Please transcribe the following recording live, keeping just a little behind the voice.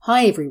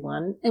Hi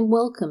everyone, and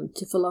welcome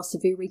to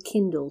Philosophy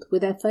Rekindled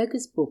with our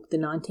focus book, the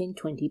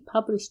 1920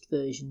 published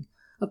version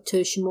of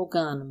Tertium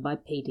Organum by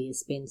Peter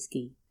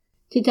Ouspensky.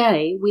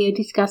 Today we are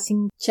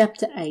discussing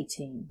Chapter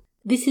 18.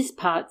 This is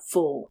Part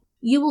 4.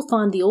 You will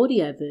find the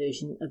audio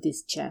version of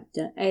this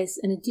chapter as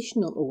an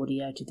additional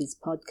audio to this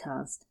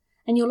podcast,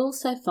 and you'll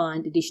also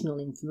find additional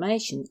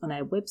information on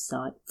our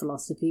website,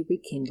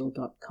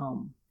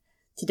 philosophyrekindled.com.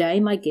 Today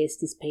my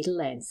guest is Peter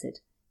Lancet,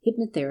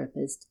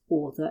 hypnotherapist,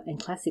 author and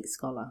classic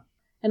scholar.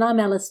 And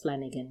I'm Alice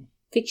Flanagan,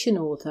 fiction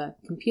author,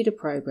 computer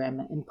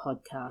programmer and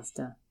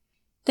podcaster.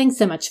 Thanks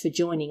so much for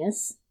joining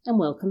us, and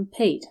welcome,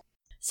 Pete.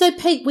 So,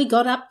 Pete, we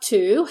got up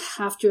to,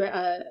 after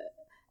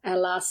our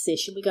last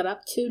session, we got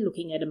up to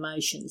looking at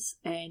emotions,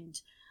 and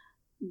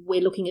we're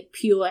looking at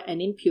pure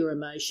and impure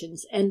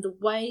emotions and the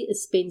way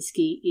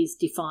Ouspensky is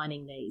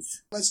defining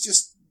these. Let's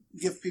just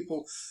give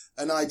people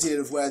an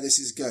idea of where this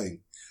is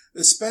going.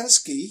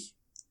 Ouspensky,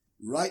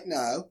 right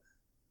now,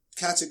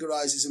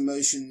 categorizes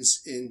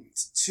emotions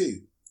into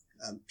two.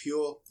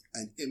 Pure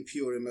and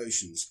impure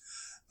emotions.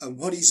 And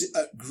what he's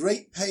at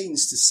great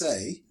pains to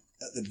say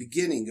at the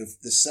beginning of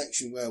the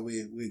section where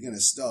we're going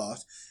to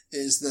start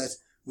is that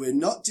we're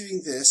not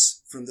doing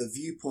this from the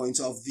viewpoint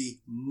of the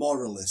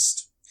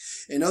moralist.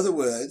 In other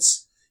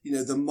words,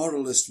 the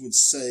moralist would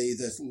say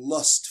that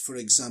lust, for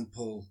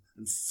example,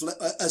 and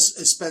as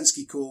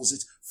Ouspensky calls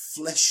it,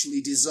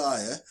 fleshly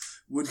desire,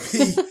 would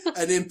be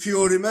an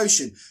impure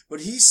emotion.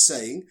 But he's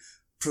saying,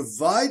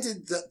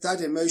 provided that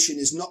emotion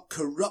is not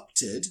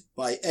corrupted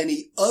by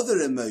any other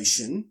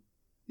emotion,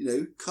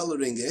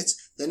 colouring it,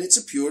 then it's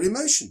a pure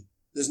emotion.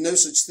 There's no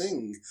such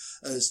thing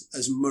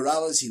as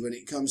morality when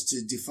it comes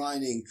to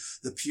defining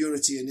the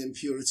purity and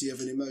impurity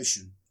of an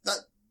emotion.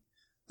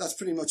 That's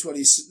pretty much what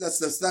that's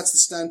the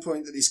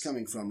standpoint that he's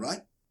coming from,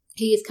 right?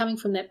 He is coming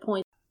from that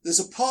point. There's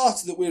a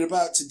part that we're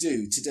about to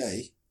do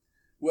today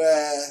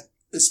where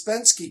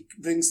Ouspensky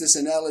brings this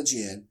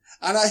analogy in,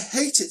 and I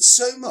hate it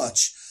so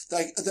much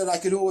that I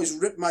could always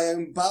rip my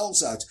own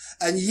bowels out,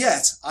 and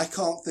yet I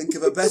can't think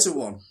of a better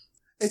one.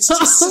 It's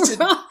just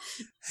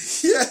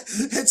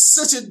it's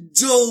such a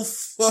dull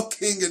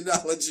fucking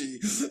analogy,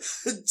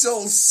 a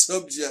dull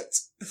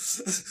subject,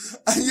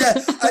 and yet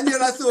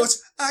I thought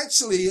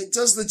actually it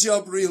does the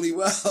job really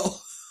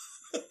well.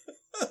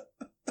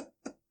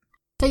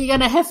 So you're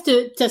going to have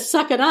to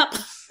suck it up.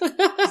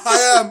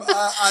 I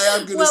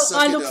am going to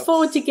suck it up. Well, I look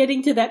forward to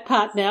getting to that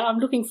part now. I'm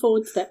looking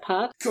forward to that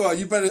part. Come on,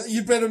 you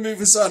better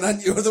move us on,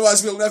 hadn't you?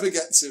 Otherwise we'll never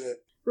get to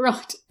it.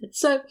 Right.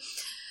 So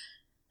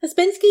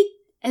Ouspensky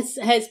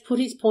has put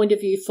his point of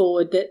view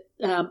forward that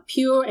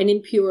pure and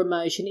impure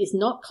emotion is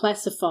not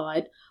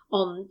classified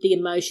on the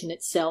emotion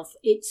itself.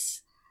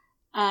 It's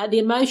the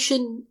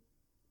emotion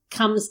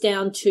comes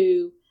down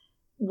to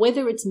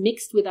whether it's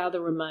mixed with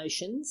other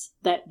emotions,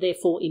 that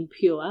therefore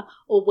impure,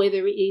 or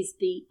whether it is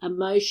the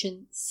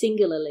emotion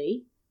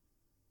singularly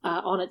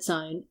on its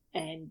own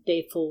and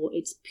therefore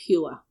it's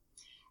pure.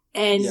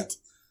 And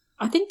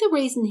I think the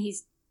reason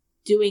he's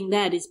doing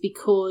that is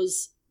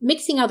because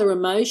mixing other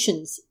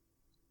emotions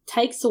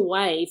takes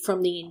away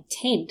from the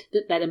intent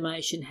that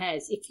emotion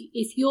has.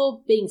 If you're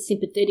being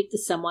sympathetic to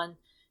someone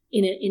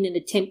in an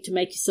attempt to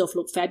make yourself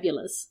look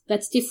fabulous,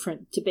 that's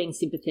different to being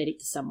sympathetic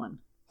to someone.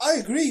 I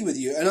agree with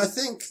you, and I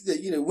think that,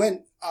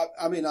 when,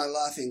 I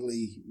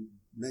laughingly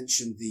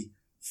mentioned the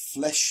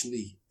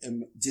fleshly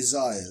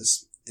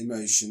desires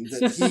emotion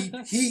that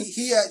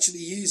he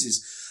actually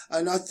uses.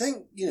 And I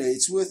think,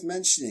 it's worth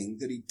mentioning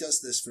that he does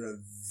this for a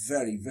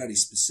very, very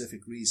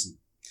specific reason.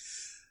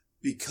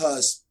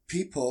 Because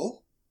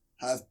people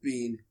have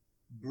been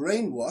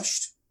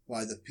brainwashed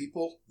by the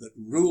people that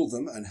rule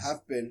them and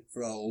have been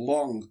for a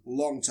long,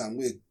 long time.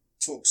 We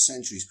talk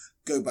centuries,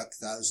 go back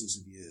thousands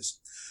of years,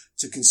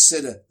 to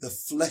consider the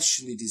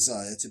fleshly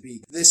desire to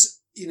be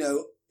this,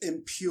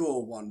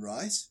 impure one,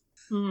 right?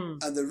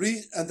 Mm.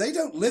 And they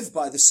don't live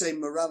by the same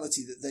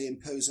morality that they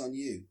impose on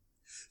you.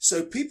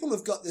 So people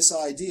have got this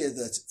idea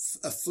that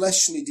a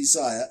fleshly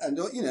desire and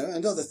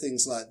other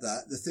things like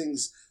that, the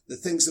things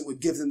that would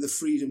give them the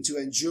freedom to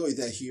enjoy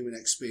their human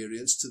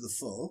experience to the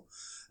full,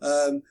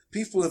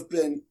 people have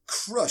been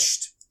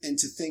crushed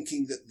into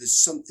thinking that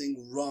there's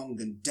something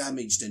wrong and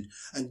damaged and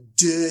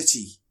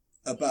dirty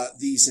about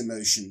these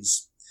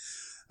emotions.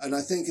 And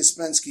I think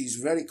Ouspensky's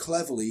very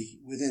cleverly,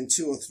 within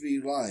 2 or 3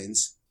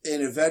 lines,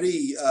 in a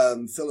very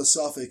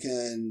philosophic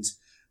and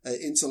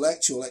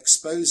intellectual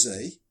expose,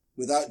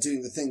 without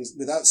saying the things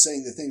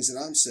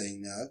that I'm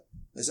saying now,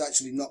 has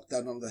actually knocked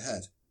that on the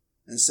head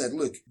and said,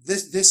 look,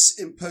 this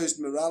imposed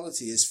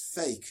morality is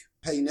fake.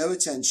 Pay no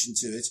attention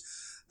to it.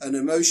 An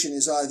emotion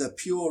is either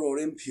pure or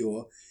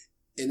impure,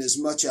 in as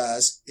much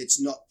as it's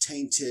not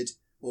tainted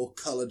or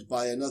coloured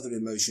by another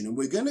emotion. And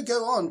we're going to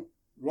go on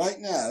right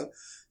now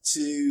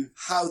to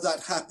how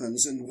that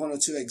happens and 1 or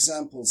 2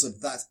 examples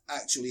of that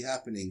actually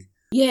happening.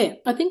 Yeah,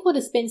 I think what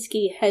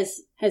Ouspensky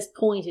has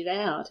pointed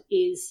out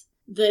is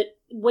that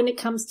when it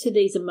comes to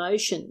these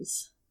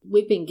emotions,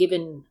 we've been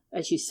given,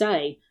 as you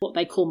say, what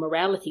they call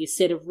morality, a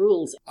set of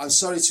rules. I'm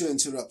sorry to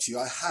interrupt you.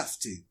 I have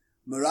to.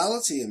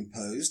 Morality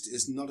imposed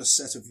is not a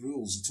set of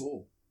rules at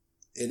all.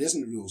 It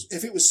isn't rules.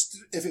 If it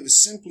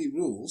was simply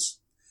rules,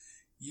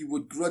 you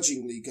would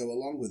grudgingly go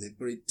along with it,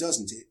 but it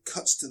doesn't. It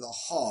cuts to the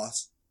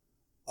heart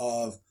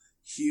of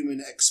human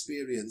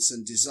experience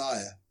and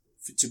desire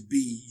to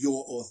be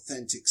your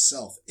authentic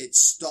self. It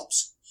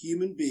stops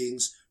human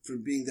beings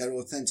from being their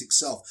authentic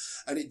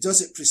self. And it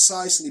does it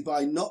precisely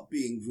by not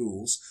being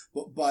rules,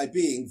 but by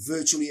being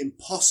virtually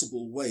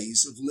impossible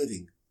ways of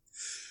living.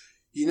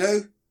 You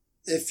know,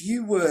 if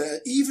you were,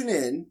 even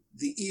in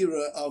the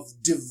era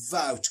of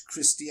devout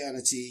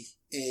Christianity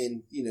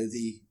in, you know,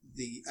 the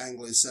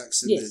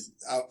Anglo-Saxon, yes.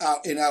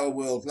 Out in our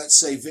world, let's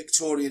say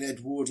Victorian,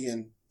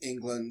 Edwardian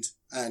England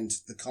and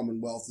the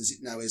Commonwealth as it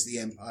now is, the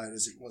Empire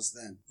as it was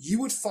then, you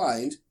would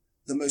find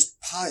the most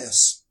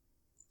pious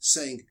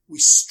saying, we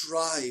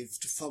strive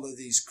to follow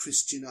these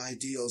Christian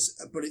ideals,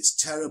 but it's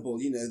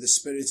terrible. You know, the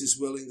spirit is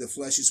willing, the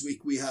flesh is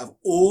weak. We have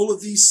all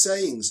of these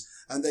sayings,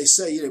 and they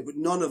say, you know, but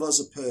none of us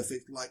are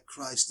perfect like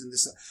Christ and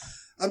this.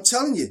 I'm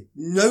telling you,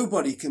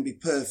 nobody can be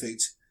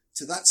perfect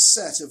to that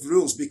set of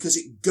rules because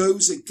it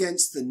goes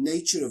against the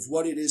nature of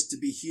what it is to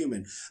be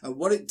human. And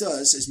what it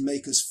does is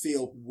make us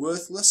feel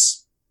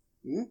worthless.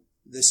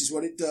 This is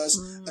what it does.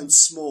 And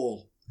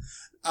small.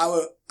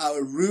 Our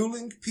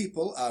ruling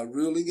people, our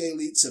ruling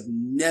elites have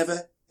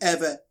never,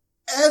 ever,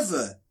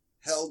 ever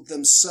held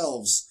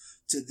themselves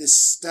to this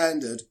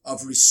standard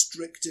of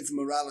restrictive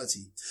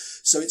morality.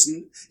 So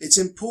it's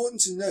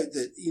important to note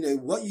that, you know,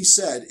 what you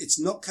said, it's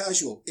not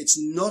casual. It's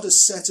not a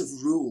set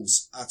of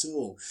rules at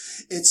all.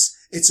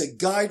 It's a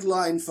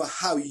guideline for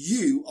how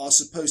you are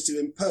supposed to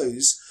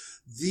impose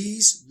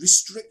these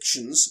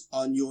restrictions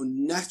on your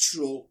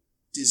natural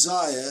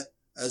desire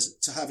as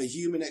to have a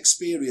human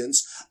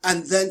experience,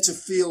 and then to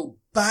feel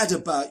bad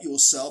about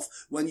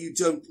yourself when you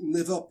don't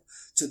live up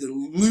to the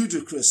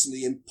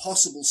ludicrously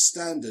impossible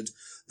standard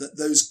that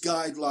those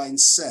guidelines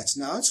set.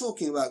 Now, I'm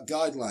talking about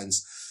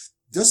guidelines.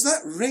 Does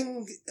that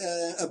ring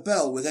a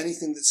bell with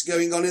anything that's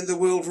going on in the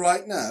world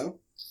right now?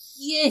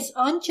 Yes,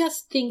 I'm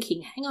just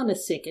thinking, hang on a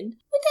second.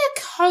 With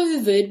our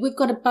COVID, we've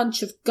got a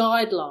bunch of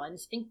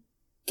guidelines, and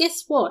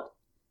guess what?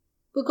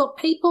 We've got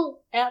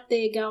people out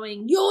there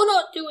going, you're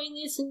not doing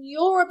this and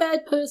you're a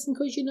bad person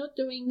because you're not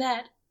doing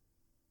that.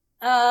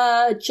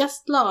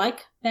 Just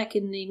like back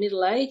in the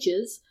Middle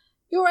Ages,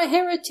 you're a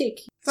heretic.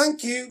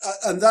 Thank you.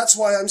 And that's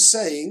why I'm just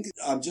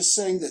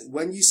saying that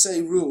when you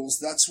say rules,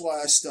 that's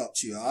why I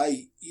stopped you.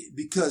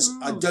 Because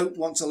I don't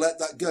want to let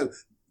that go.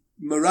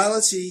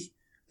 Morality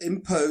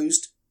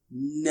imposed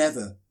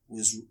never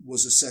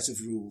was a set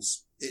of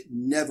rules. It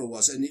never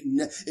was. And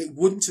it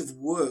wouldn't have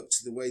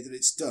worked the way that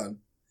it's done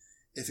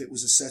if it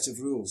was a set of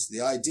rules.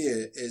 The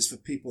idea is for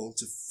people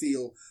to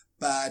feel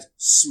bad,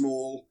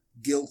 small,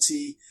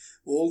 guilty,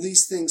 all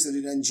these things that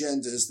it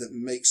engenders that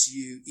makes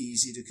you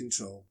easy to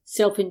control.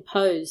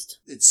 Self-imposed.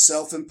 It's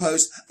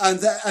self-imposed. And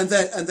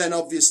then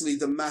obviously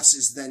the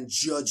masses then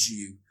judge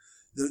you.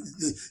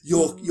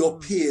 Your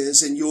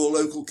peers in your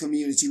local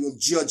community will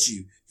judge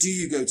you. Do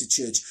you go to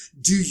church?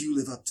 Do you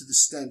live up to the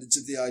standards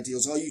of the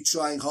ideals? Are you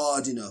trying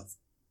hard enough?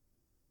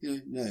 You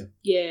know, no.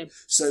 Yeah.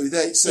 So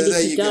there you go.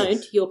 If you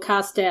don't, you're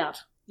cast out.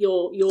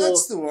 You're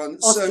That's the one.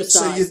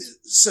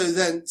 ostracized. So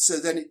then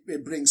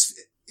it brings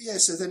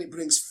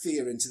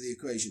fear into the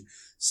equation.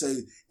 So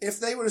if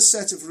they were a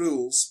set of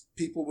rules,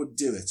 people would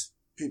do it.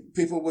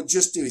 People would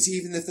just do it,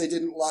 even if they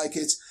didn't like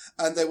it,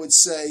 and they would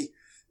say,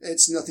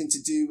 it's nothing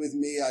to do with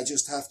me, I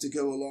just have to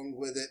go along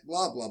with it,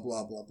 blah, blah,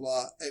 blah, blah,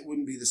 blah. It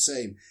wouldn't be the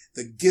same.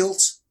 The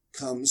guilt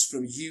comes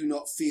from you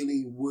not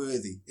feeling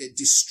worthy. It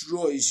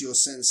destroys your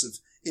sense of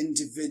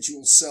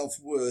individual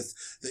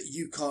self-worth, that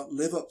you can't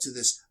live up to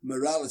this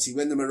morality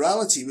when the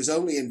morality was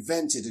only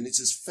invented and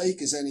it's as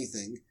fake as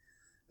anything.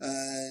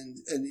 And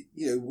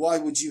you know, why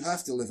would you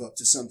have to live up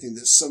to something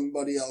that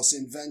somebody else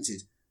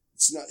invented?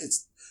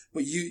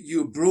 But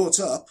you're brought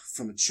up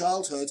from a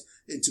childhood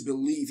into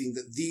believing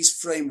that these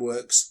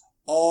frameworks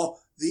are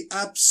the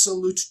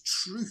absolute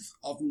truth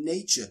of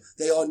nature.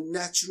 They are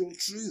natural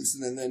truths,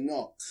 and then they're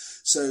not.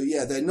 So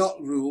yeah, they're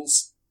not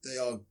rules. They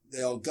are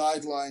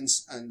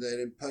guidelines, and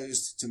they're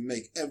imposed to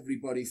make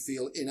everybody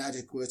feel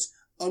inadequate,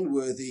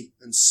 unworthy,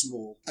 and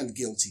small, and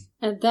guilty.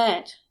 And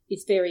that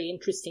is very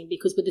interesting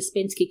because with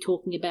Ouspensky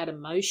talking about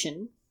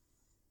emotion,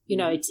 you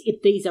know,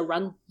 these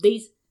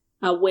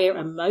are where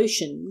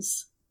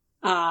emotions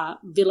are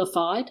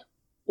vilified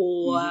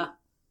or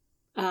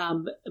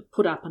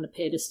put up on a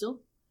pedestal.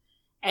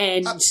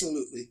 And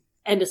absolutely.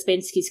 And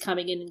Ouspensky's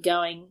coming in and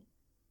going,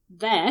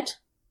 that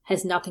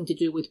has nothing to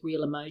do with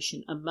real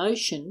emotion.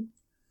 Emotion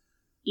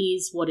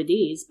is what it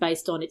is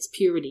based on its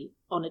purity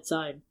on its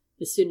own.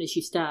 As soon as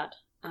you start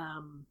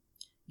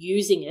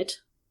using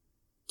it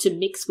to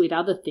mix with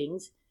other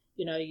things,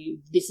 you know,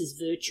 this is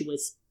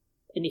virtuous,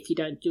 and if you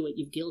don't do it,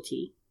 you're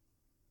guilty.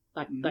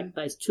 Like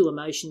those two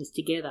emotions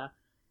together,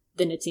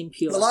 then it's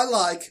impure. Well, I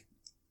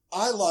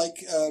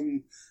like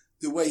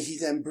the way he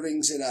then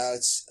brings it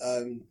out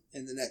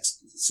in the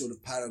next sort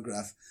of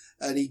paragraph,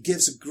 and he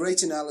gives a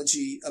great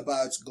analogy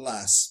about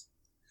glass.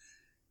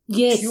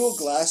 Yes.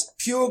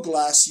 Pure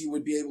glass, you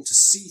would be able to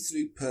see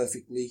through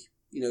perfectly.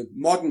 You know,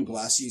 modern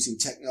glass using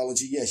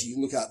technology, yes,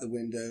 you look out the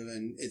window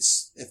and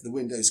if the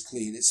window's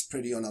clean, it's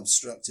pretty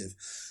unobstructive.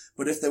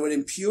 But if there were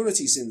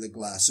impurities in the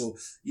glass, or,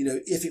 you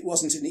know, if it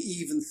wasn't an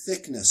even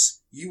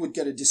thickness, you would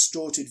get a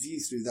distorted view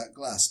through that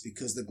glass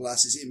because the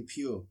glass is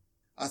impure.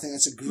 I think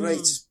that's a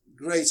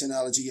great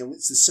analogy. And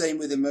it's the same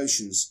with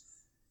emotions.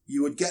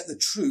 You would get the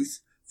truth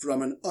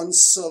from an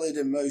unsullied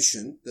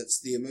emotion, that's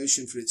the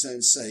emotion for its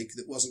own sake,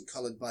 that wasn't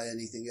coloured by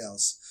anything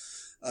else.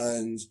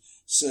 And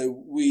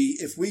so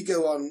if we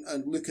go on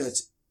and look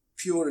at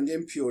pure and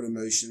impure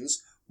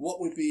emotions, what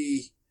would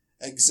be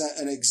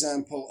an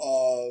example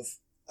of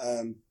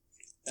an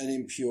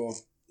impure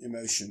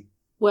emotion?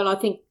 Well, I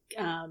think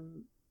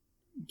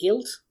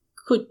guilt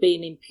could be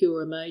an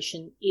impure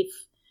emotion if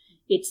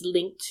it's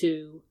linked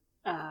to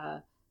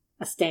a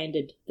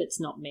standard that's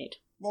not met.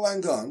 Well,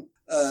 hang on.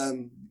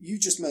 You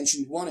just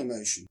mentioned one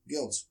emotion,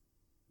 guilt.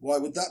 Why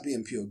would that be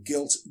impure?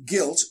 Guilt,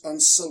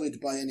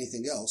 unsullied by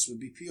anything else, would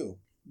be pure.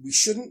 We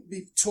shouldn't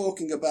be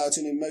talking about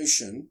an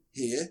emotion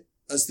here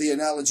as the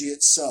analogy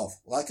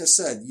itself. Like I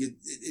said,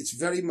 it's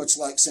very much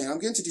like saying, I'm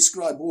going to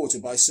describe water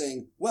by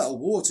saying, well,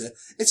 water,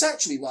 it's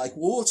actually like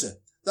water.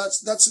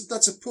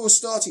 That's a poor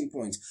starting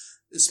point.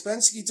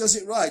 Ouspensky does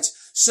it right.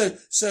 So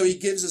he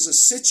gives us a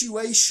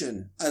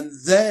situation and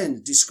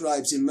then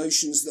describes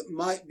emotions that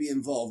might be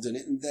involved in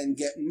it and then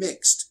get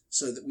mixed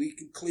so that we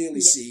can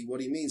clearly see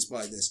what he means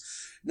by this.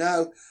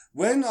 Now,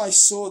 when I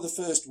saw the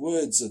first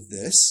words of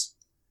this,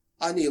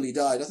 I nearly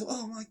died. I thought,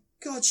 oh my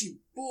God, you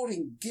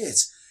boring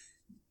git.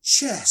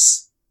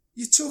 Chess.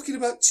 You're talking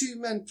about two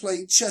men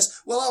playing chess.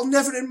 Well, I'll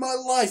never in my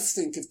life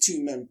think of two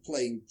men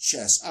playing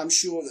chess. I'm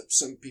sure that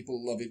some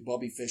people love it,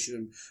 Bobby Fischer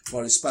and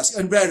Boris Spassky.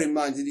 And bear in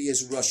mind that he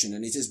is Russian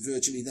and it is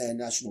virtually their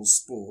national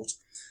sport.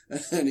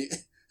 And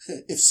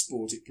if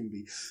sport it can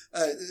be.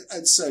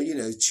 And so, you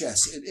know,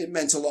 chess, it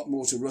meant a lot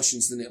more to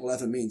Russians than it'll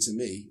ever mean to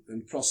me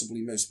and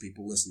possibly most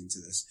people listening to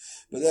this.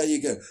 But there you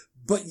go.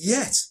 But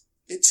yet,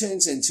 it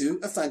turns into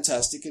a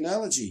fantastic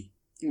analogy,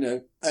 you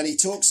know, and he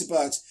talks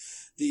about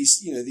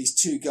these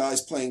two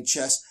guys playing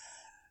chess.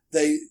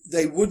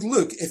 They would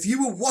look, if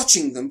you were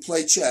watching them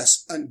play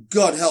chess, and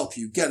God help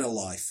you, get a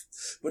life.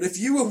 But if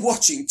you were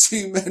watching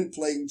two men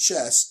playing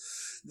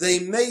chess, they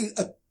may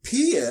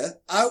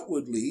appear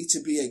outwardly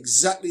to be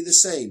exactly the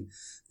same.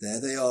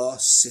 There they are,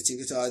 sitting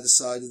at either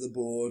side of the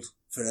board,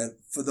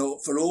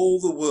 for all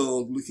the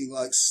world looking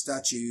like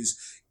statues,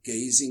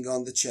 gazing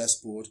on the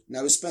chessboard.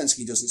 Now,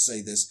 Ouspensky doesn't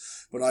say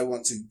this, but I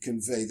want to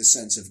convey the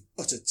sense of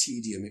utter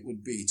tedium it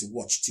would be to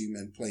watch two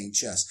men playing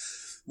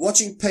chess.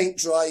 Watching paint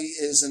dry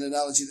is an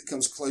analogy that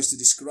comes close to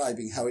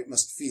describing how it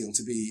must feel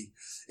to be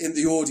in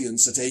the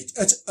audience at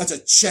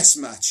a chess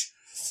match.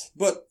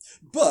 But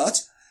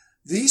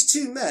these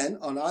two men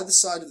on either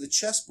side of the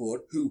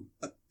chessboard who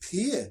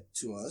appear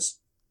to us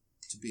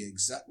to be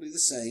exactly the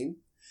same,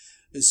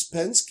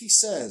 Ouspensky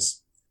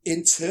says,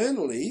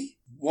 internally,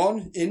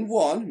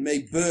 one may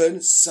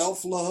burn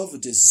self-love, a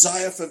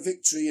desire for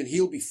victory, and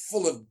he'll be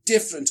full of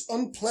different,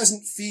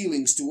 unpleasant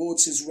feelings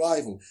towards his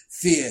rival.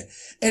 Fear,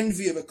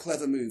 envy of a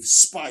clever move,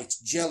 spite,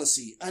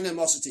 jealousy,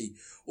 animosity,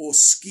 or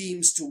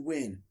schemes to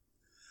win.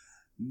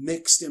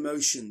 Mixed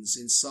emotions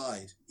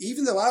inside.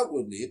 Even though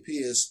outwardly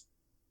appears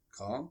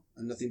calm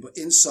and nothing, but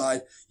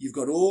inside you've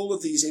got all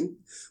of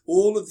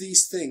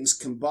these things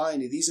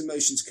combining, these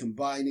emotions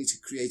combining to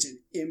create an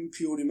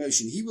impure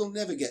emotion. He will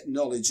never get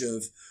knowledge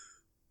of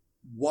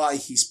why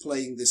he's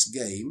playing this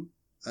game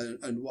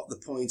and what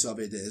the point of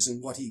it is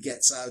and what he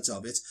gets out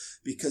of it,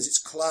 because it's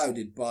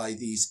clouded by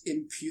this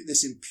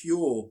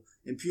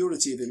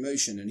impurity of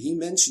emotion. And he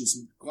mentions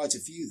quite a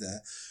few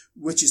there,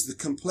 which is the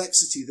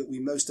complexity that we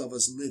most of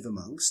us live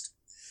amongst.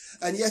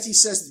 And yet he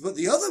says, but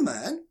the other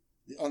man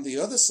on the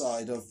other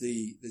side of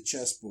the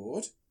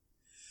chessboard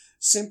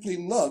simply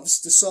loves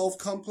to solve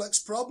complex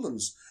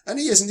problems. And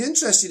he isn't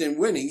interested in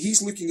winning.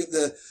 He's looking at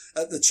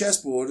the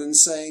chessboard and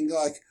saying,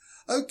 like,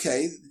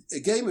 okay, a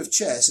game of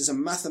chess is a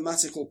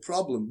mathematical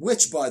problem,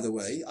 which, by the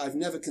way, I've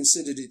never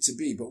considered it to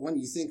be, but when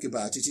you think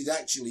about it, it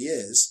actually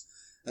is.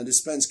 And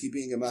Ouspensky,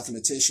 being a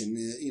mathematician,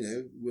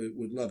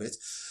 would love it.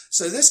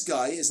 So this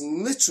guy is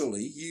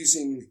literally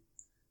using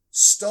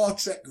Star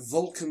Trek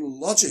Vulcan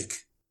logic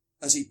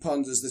as he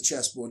ponders the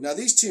chessboard. Now,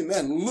 these two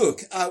men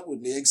look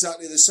outwardly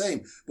exactly the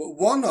same, but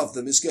one of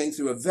them is going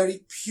through a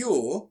very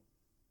pure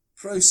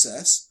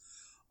process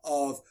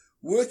of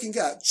working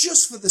out,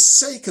 just for the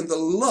sake and the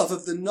love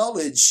of the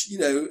knowledge,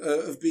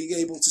 of being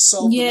able to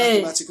solve the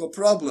mathematical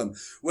problem.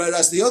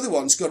 Whereas the other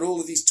one's got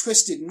all of these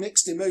twisted,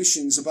 mixed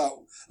emotions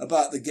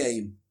about the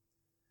game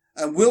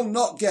and will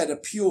not get a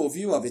pure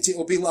view of it. It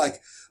will be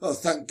like, oh,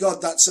 thank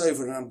God that's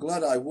over and I'm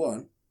glad I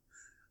won.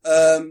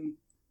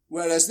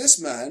 Whereas this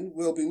man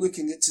will be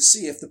looking at to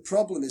see if the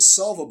problem is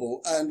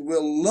solvable and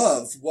will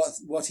love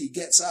what he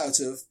gets out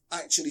of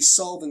actually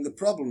solving the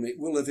problem. It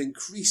will have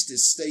increased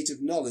his state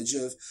of knowledge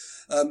of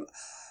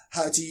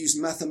how to use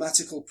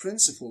mathematical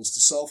principles to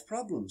solve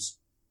problems.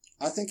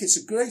 I think it's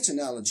a great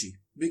analogy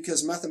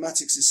because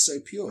mathematics is so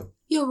pure.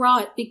 You're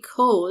right,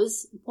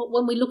 because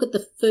when we look at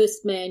the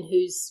first man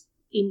who's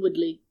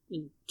inwardly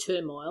in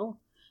turmoil,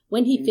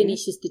 when he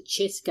finishes the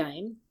chess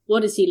game,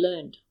 what has he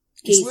learned?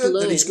 He's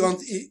learned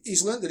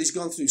that he's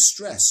gone through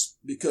stress,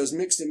 because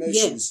mixed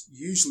emotions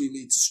usually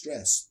lead to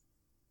stress.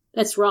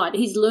 That's right.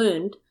 He's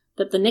learned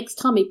that the next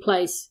time he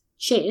plays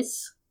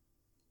chess,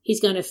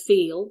 he's going to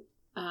feel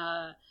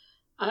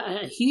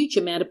a huge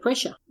amount of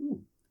pressure.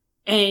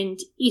 And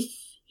if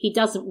he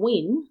doesn't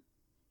win,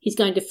 he's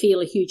going to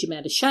feel a huge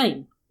amount of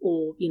shame,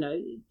 or,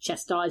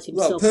 chastise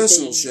himself. Well,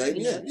 personal shame,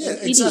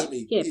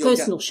 exactly. Yeah,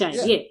 personal shame,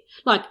 yeah.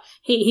 Like,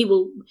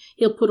 he'll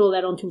put all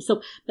that onto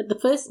himself. But the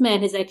first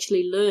man has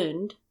actually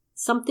learned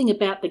something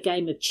about the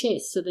game of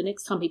chess, so the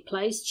next time he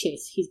plays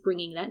chess, he's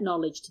bringing that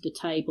knowledge to the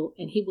table,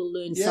 and he will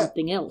learn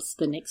something else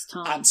the next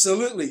time.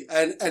 Absolutely,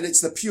 and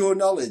it's the pure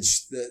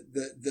knowledge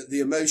that the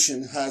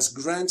emotion has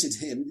granted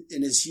him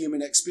in his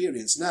human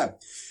experience. Now,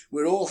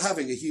 we're all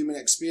having a human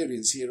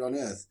experience here on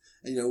Earth.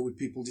 When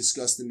people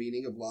discuss the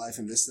meaning of life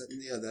and this, that,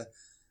 and the other.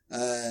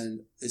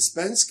 And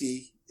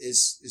Ouspensky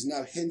is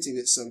now hinting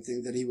at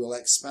something that he will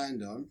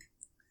expand on,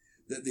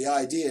 that the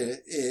idea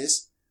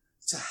is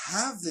to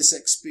have this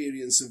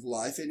experience of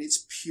life in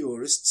its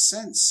purest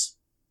sense,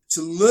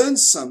 to learn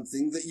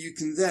something that you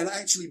can then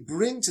actually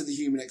bring to the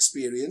human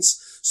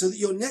experience so that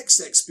your next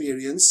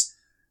experience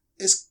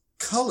is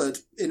coloured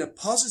in a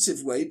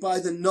positive way by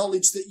the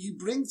knowledge that you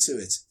bring to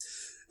it.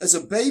 As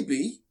a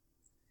baby,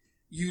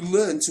 you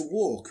learn to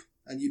walk.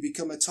 And you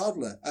become a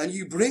toddler, and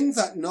you bring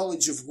that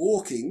knowledge of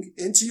walking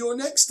into your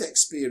next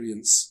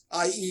experience,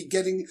 i.e.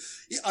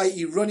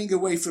 running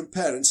away from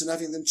parents and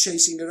having them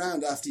chasing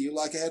around after you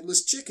like a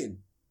headless chicken.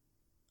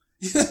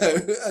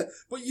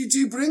 But you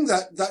do bring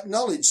that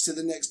knowledge to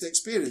the next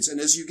experience.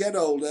 And as you get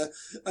older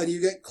and you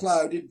get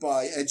clouded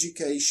by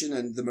education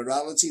and the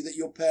morality that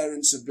your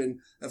parents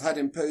have had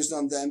imposed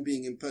on them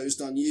being imposed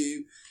on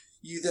you,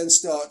 you then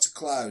start to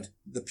cloud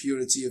the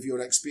purity of your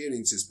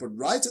experiences. But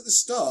right at the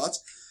start,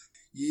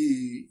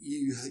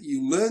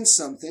 you learn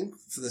something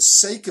for the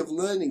sake of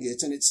learning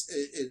it, and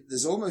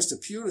there's almost a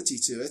purity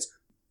to it.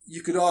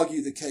 You could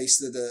argue the case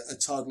that a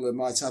toddler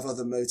might have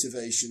other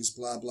motivations,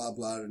 blah, blah,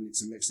 blah, and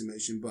it's a mixed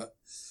emotion. But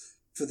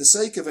for the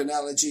sake of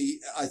analogy,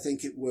 I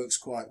think it works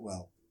quite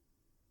well.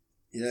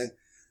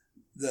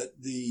 That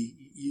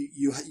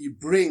you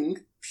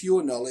bring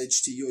pure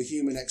knowledge to your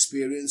human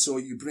experience, or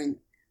you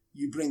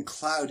bring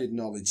clouded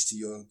knowledge to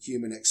your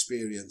human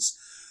experience.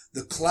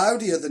 The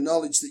cloudier the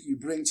knowledge that you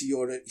bring to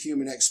your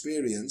human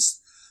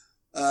experience,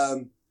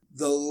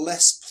 the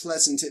less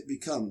pleasant it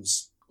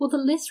becomes. Well, the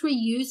less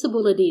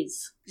reusable it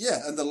is. Yeah,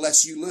 and the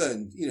less you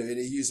learn, in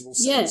a usable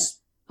sense.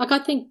 Yeah. Like, I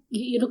think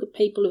you look at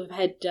people who have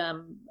had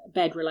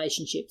bad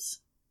relationships,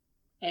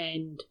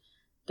 and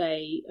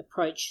they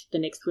approach the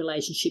next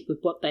relationship with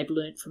what they've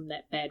learnt from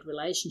that bad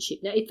relationship.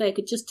 Now, if they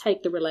could just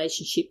take the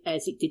relationship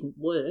as it didn't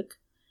work,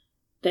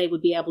 they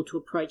would be able to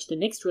approach the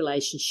next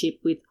relationship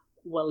with,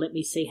 well, let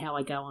me see how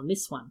I go on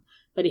this one.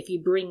 But if you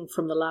bring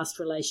from the last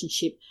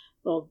relationship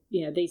of,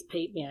 these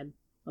people,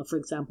 for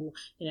example,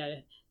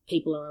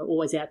 people are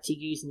always out to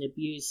use and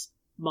abuse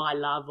my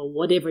love, or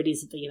whatever it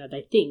is that,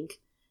 they think,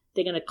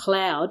 they're going to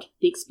cloud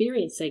the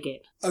experience they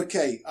get.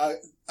 Okay, I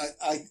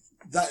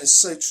that is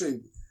so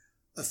true.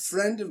 A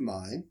friend of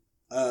mine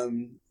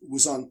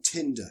was on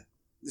Tinder.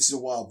 This is a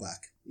while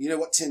back. You know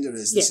what Tinder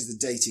is? This is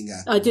the dating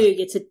app. I do.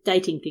 It's a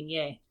dating thing,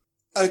 yeah.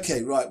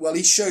 Okay, right. Well,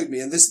 he showed me,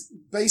 and this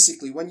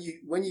basically when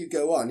you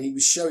go on, he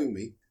was showing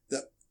me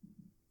that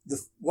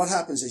what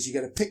happens is you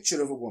get a picture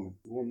of a woman.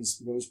 A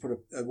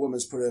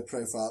woman's put her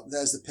profile.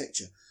 There's the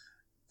picture,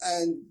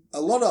 and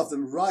a lot of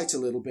them write a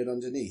little bit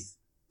underneath.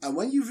 And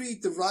when you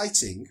read the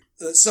writing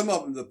that some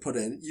of them have put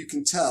in, you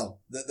can tell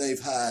that they've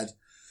had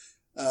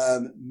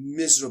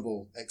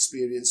miserable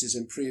experiences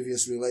in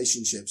previous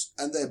relationships,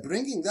 and they're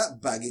bringing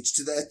that baggage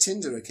to their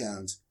Tinder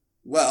account.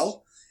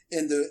 Well,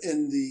 in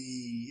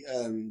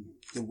the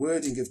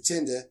wording of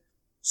Tinder,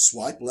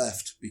 swipe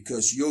left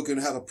because you're going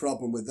to have a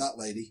problem with that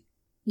lady.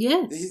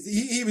 Yeah.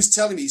 He was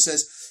telling me, he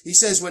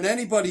says when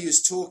anybody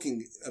is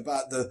talking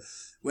about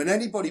when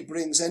anybody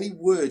brings any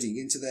wording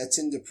into their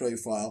Tinder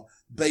profile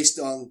based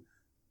on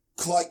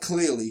quite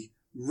clearly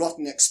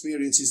rotten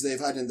experiences they've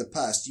had in the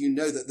past, you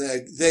know that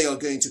they are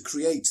going to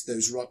create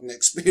those rotten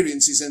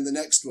experiences in the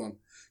next one,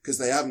 because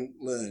they haven't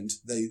learned.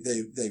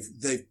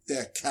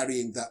 They're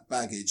carrying that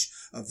baggage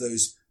of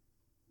those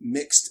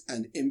mixed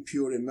and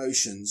impure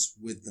emotions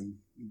with them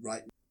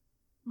right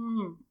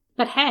now.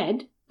 But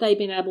had they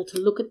been able to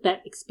look at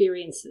that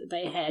experience that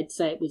they had,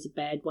 say it was a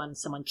bad one,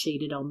 someone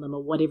cheated on them,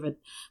 or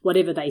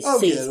whatever they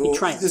see as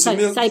betrayal.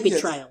 Say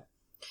betrayal.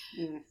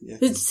 Yeah.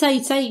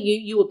 Say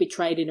you were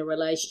betrayed in a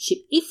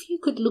relationship. If you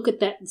could look at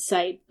that and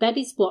say, that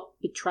is what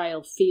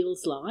betrayal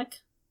feels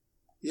like,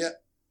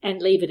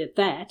 and leave it at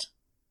that,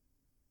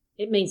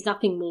 it means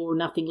nothing more or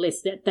nothing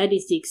less. That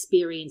is the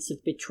experience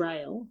of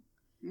betrayal.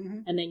 Mm-hmm.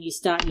 And then you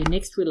start your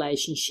next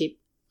relationship,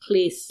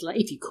 clear slate,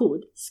 if you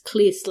could,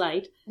 clear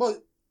slate.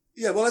 Well,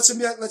 yeah, well,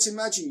 let's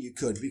imagine you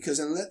could, because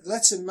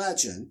let's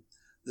imagine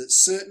that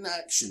certain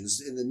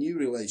actions in the new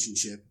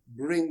relationship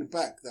bring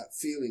back that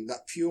feeling,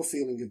 that pure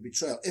feeling of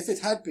betrayal. If it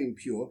had been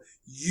pure,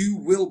 you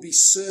will be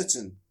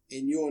certain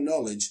in your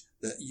knowledge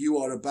that you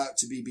are about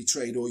to be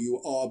betrayed or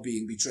you are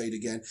being betrayed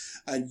again.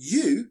 And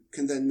you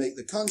can then make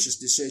the conscious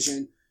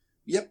decision,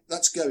 yep,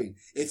 that's going.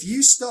 If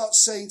you start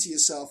saying to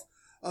yourself,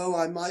 oh,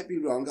 I might be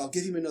wrong, I'll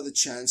give him another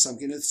chance, I'm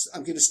going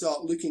to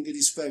start looking at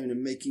his phone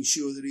and making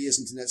sure that he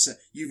isn't, and that's,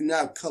 you've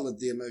now coloured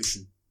the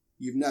emotion.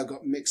 You've now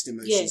got mixed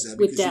emotions there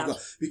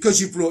because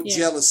you've brought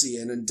jealousy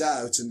in and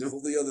doubt and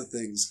all the other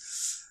things.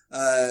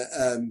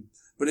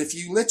 But if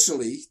you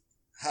literally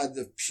had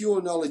the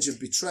pure knowledge of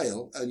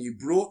betrayal and you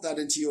brought that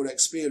into your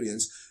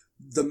experience,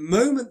 the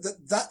moment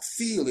that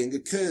feeling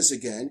occurs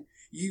again,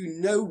 you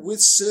know with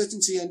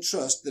certainty and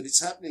trust that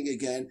it's happening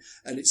again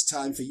and it's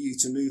time for you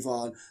to move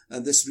on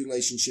and this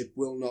relationship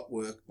will not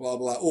work, blah,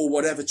 blah, or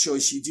whatever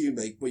choice you do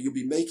make, but you'll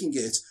be making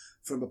it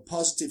from a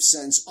positive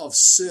sense of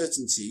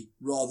certainty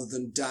rather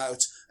than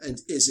doubt and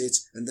is it,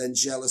 and then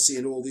jealousy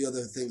and all the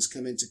other things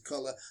come into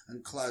colour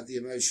and cloud the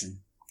emotion.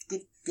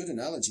 Good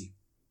analogy.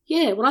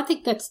 Yeah, well, I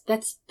think that's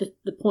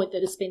the point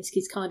that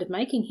Ouspensky's kind of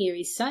making here.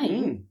 He's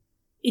saying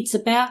it's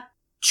about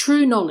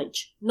true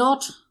knowledge,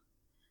 not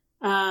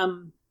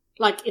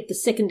like at the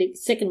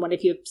second one,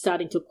 if you're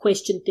starting to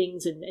question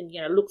things and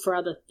look for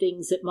other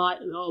things that might,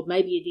 oh,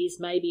 maybe it is,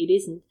 maybe it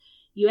isn't.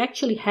 You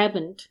actually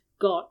haven't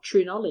got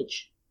true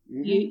knowledge.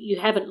 Mm-hmm. You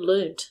haven't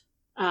learnt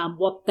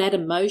what that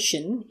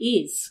emotion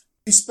is.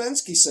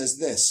 Ouspensky says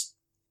this,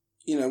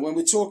 when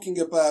we're talking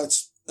about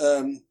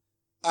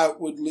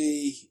outward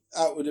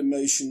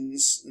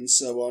emotions and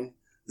so on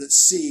that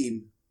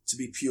seem to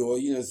be pure,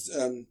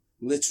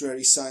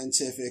 literary,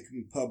 scientific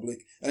and public,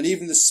 and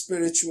even the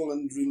spiritual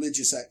and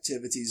religious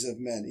activities of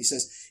men. He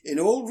says, in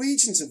all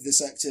regions of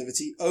this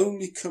activity,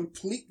 only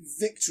complete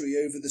victory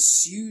over the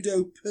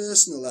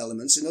pseudo-personal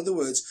elements, in other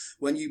words,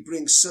 when you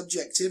bring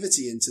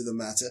subjectivity into the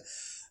matter,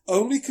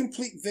 only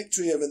complete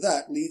victory over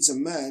that leads a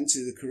man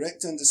to the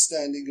correct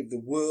understanding of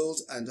the world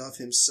and of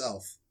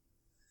himself.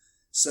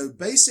 So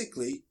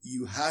basically,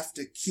 you have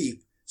to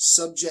keep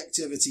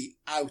subjectivity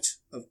out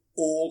of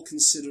all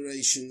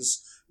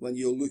considerations when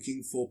you're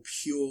looking for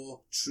pure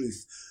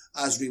truth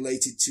as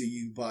related to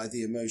you by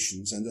the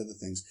emotions and other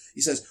things. He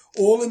says,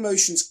 all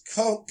emotions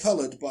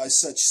coloured by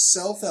such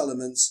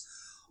self-elements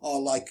are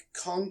like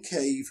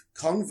concave,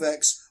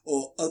 convex,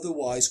 or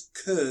otherwise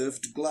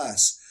curved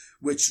glass,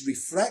 which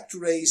refract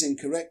rays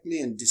incorrectly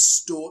and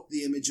distort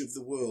the image of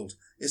the world.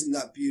 Isn't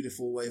that a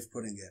beautiful way of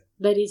putting it?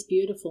 That is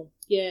beautiful.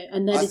 Yeah,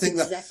 and that is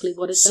exactly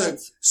what it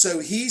does. So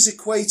he's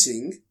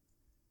equating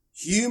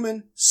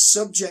human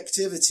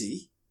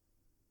subjectivity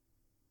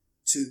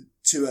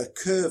to a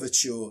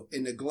curvature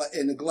in a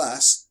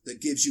glass that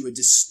gives you a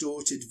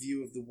distorted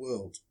view of the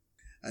world.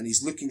 And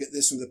he's looking at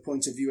this from the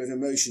point of view of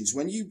emotions.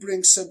 When you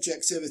bring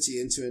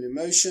subjectivity into an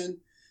emotion,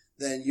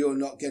 then you're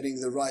not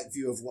getting the right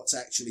view of what's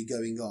actually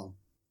going on.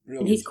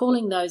 Brilliant. And he's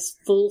calling those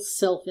full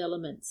self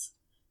elements.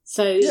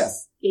 So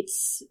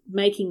it's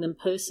making them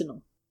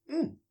personal.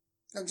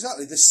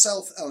 Exactly. The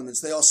self elements,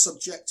 they are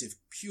subjective,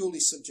 purely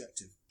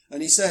subjective.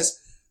 And he says,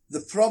 the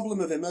problem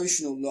of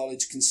emotional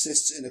knowledge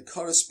consists in a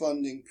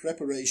corresponding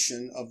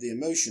preparation of the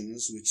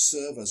emotions which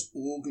serve as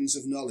organs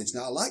of knowledge.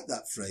 Now, I like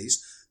that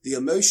phrase. The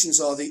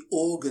emotions are the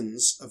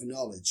organs of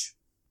knowledge.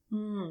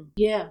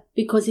 Yeah,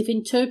 because if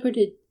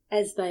interpreted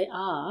as they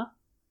are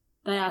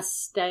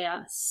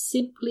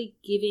simply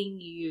giving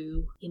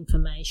you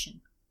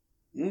information.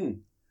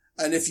 And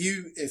if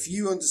you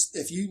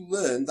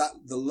learn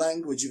that the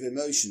language of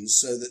emotions,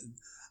 so that,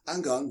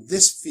 hang on,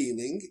 this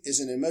feeling is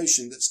an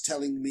emotion that's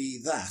telling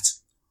me that.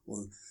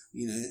 Or,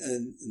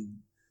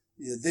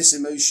 this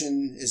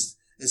emotion is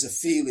a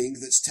feeling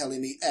that's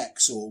telling me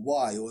X or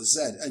Y or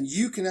Z. And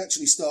you can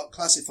actually start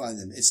classifying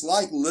them. It's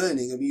like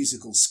learning a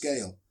musical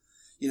scale.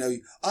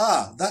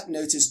 That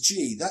note is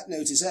G, that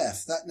note is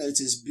F, that note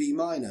is B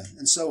minor,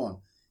 and so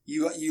on.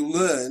 You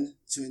learn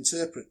to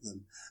interpret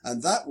them.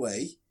 And that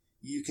way,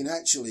 you can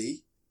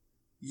actually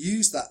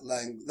use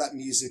that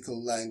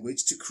musical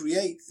language to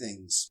create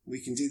things. We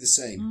can do the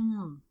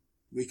same.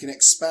 We can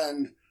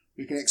expand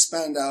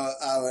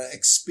our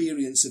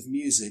experience of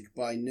music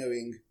by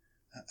knowing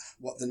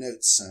what the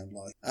notes sound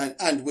like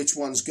and which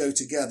ones go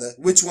together,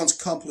 which ones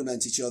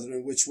complement each other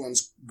and which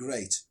ones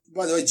great.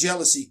 By the way,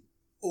 jealousy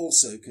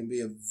also can be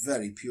a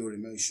very pure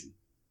emotion.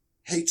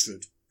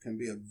 Hatred can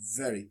be a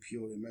very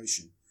pure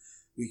emotion.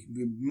 We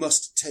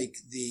must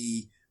take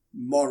the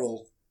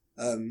moral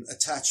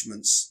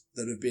attachments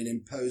that have been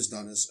imposed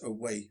on us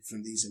away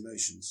from these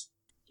emotions.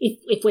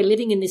 If we're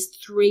living in this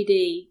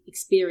 3D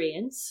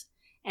experience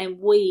and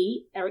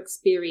we are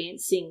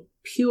experiencing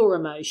pure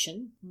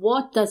emotion,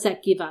 what does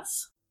that give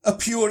us? A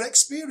pure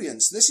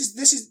experience. This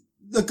is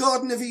the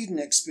Garden of Eden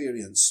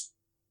experience.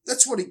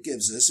 That's what it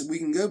gives us. And we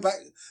can go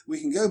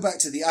back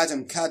to the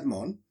Adam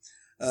Kadmon,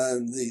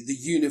 the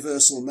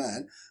universal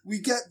man. We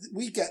get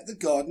the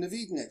Garden of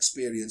Eden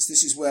experience.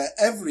 This is where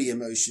every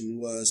emotion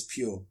was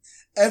pure.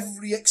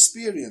 Every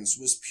experience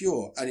was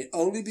pure, and it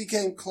only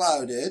became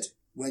clouded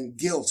when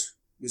guilt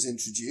was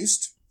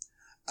introduced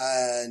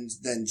and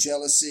then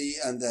jealousy,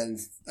 and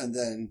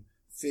then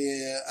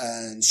fear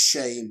and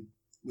shame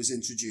was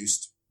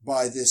introduced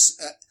by this,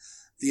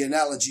 the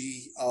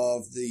analogy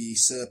of the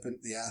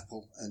serpent, the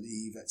apple, and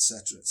Eve,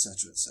 etc.,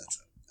 etc., etc.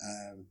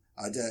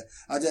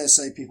 I dare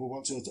say people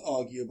want to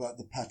argue about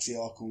the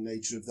patriarchal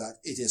nature of that.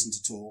 It isn't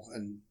at all,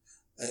 and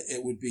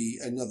it would be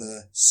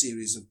another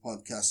series of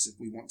podcasts if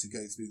we want to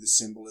go through the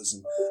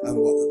symbolism and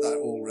what that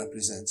all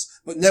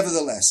represents. But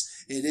nevertheless,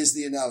 it is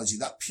the analogy,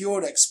 that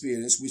pure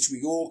experience which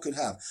we all could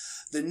have.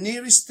 The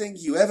nearest thing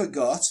you ever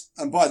got,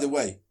 and by the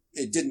way,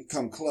 it didn't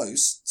come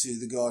close to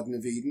the Garden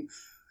of Eden,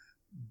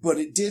 but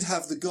it did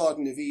have the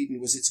Garden of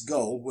Eden was its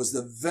goal, was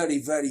the very,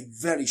 very,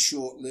 very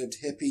short-lived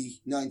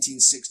hippie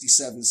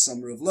 1967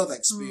 Summer of Love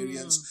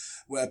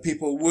experience, where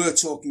people were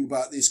talking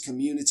about these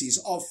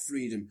communities of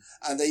freedom.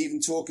 And they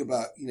even talk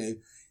about,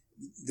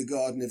 the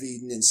Garden of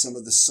Eden in some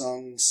of the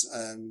songs,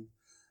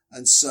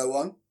 and so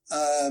on.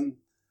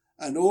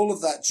 And all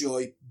of that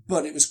joy,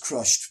 but it was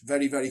crushed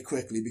very, very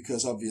quickly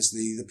because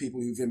obviously the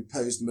people who've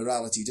imposed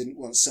morality didn't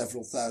want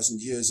several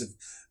thousand years of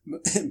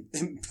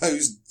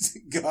imposed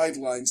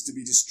guidelines to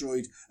be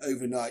destroyed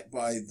overnight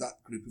by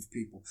that group of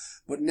people.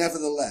 But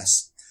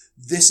nevertheless,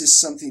 this is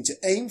something to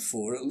aim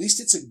for. At least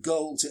it's a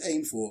goal to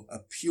aim for, a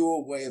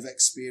pure way of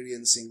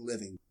experiencing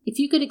living. If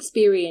you could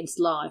experience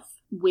life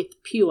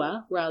with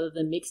pure rather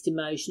than mixed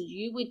emotions,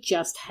 you would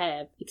just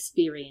have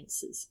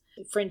experiences.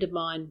 A friend of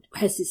mine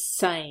has this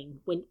saying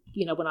when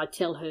I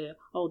tell her,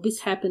 oh, this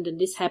happened and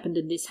this happened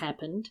and this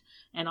happened,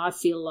 and I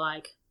feel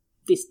like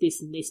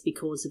this and this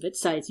because of it.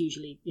 Say it's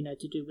usually,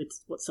 to do with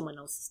what someone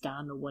else has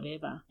done or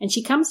whatever. And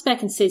she comes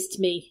back and says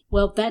to me,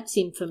 well, that's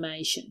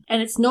information.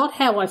 And it's not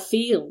how I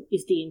feel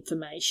is the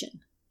information.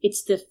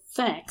 It's the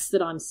facts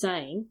that I'm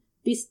saying,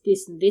 this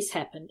and this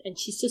happened. And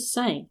she's just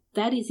saying,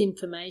 that is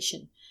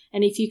information.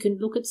 And if you can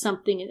look at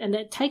something, and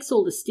that takes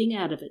all the sting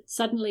out of it,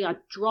 suddenly I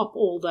drop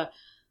all the,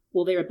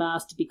 well, they're a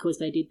bastard because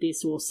they did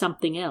this or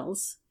something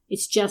else.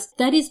 It's just,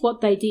 that is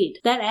what they did.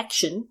 That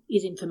action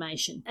is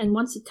information. And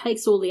once it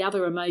takes all the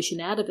other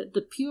emotion out of it,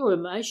 the pure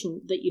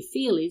emotion that you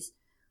feel is,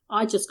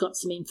 I just got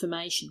some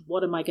information.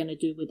 What am I going to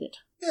do with it?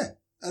 Yeah,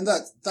 and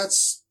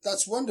that's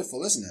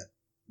wonderful, isn't it?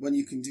 When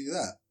you can do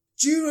that.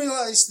 Do you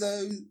realise,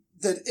 though,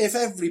 that if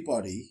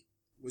everybody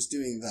was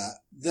doing that,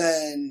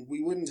 then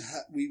we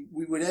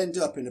would end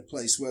up in a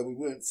place where we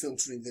weren't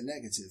filtering the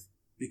negative?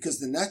 Because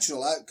the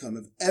natural outcome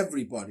of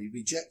everybody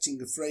rejecting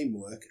the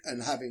framework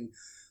and having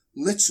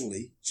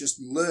literally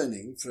just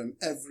learning from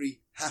every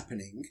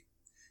happening,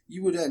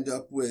 you would end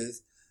up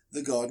with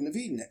the Garden of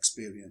Eden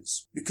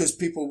experience, because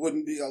people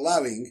wouldn't be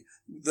allowing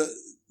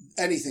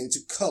anything to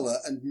colour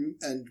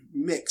and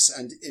mix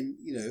and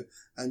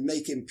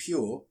make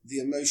impure the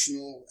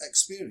emotional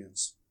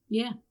experience.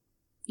 Yeah.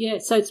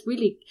 So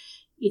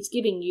it's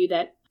giving you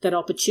that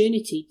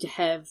opportunity to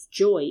have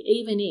joy,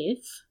 even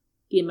if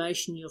the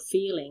emotion you're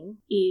feeling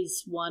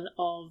is one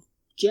of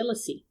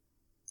jealousy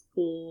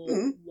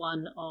or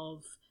one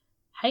of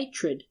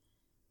hatred.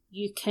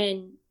 You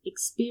can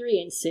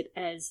experience it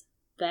as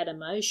that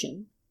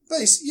emotion.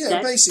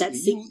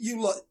 Basically,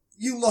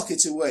 you lock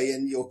it away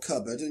in your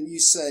cupboard and you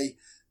say,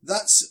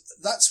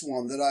 that's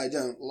one that I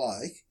don't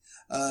like.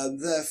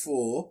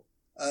 Therefore,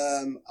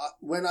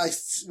 when I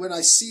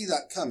see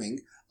that coming,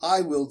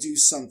 I will do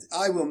something.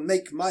 I will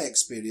make my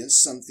experience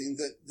something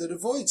that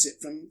avoids it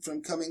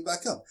from coming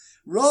back up.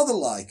 Rather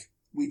like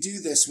we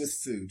do this with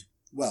food.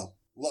 Well,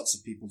 lots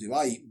of people do.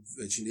 I eat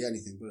virtually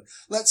anything, but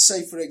let's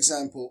say, for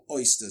example,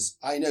 oysters.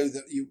 I know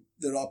that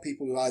there are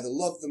people who either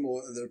love them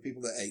or there are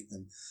people that hate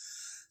them.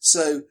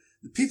 So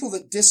the people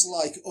that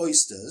dislike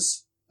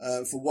oysters,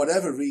 for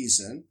whatever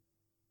reason,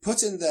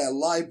 put in their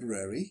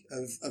library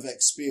of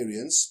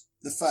experience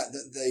the fact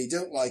that they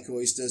don't like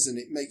oysters and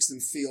it makes them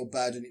feel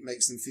bad and it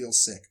makes them feel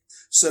sick.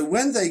 So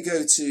when they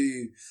go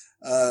to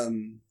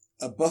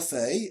a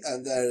buffet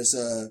and there's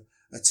a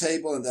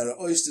table and there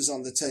are oysters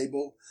on the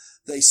table,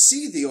 they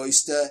see the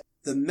oyster,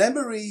 the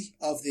memory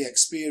of the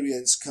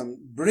experience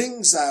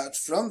brings out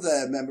from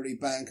their memory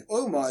bank,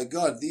 oh my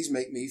God, these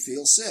make me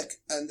feel sick.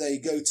 And they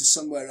go to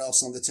somewhere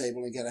else on the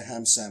table and get a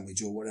ham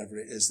sandwich or whatever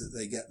it is that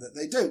they get that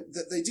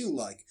they do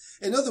like.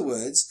 In other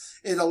words,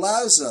 it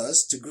allows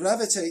us to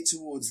gravitate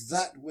towards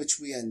that which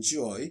we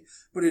enjoy,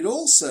 but it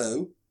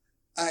also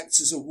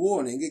acts as a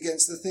warning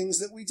against the things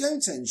that we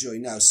don't enjoy.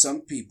 Now,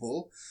 some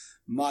people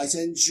might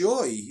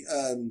enjoy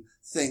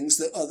things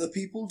that other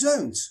people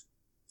don't.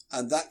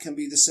 And that can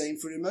be the same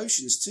for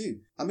emotions too.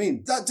 I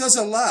mean, that does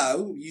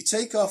allow, you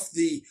take off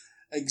the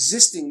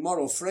existing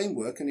moral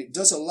framework and it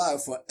does allow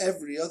for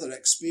every other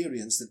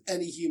experience that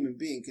any human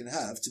being can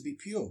have to be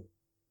pure.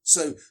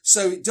 So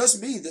it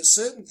does mean that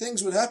certain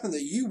things would happen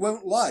that you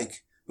won't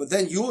like, but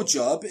then your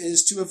job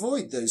is to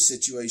avoid those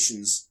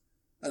situations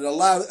and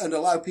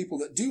allow people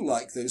that do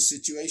like those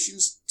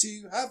situations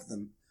to have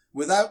them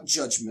without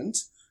judgment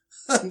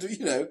and,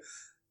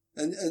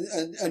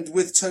 and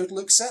with total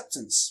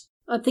acceptance.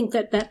 I think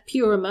that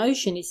pure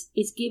emotion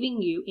is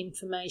giving you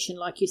information,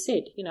 like you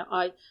said.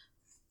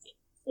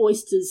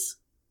 Oysters,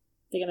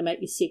 they're going to make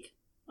me sick.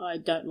 I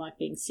don't like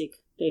being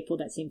sick. Therefore,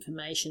 that's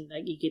information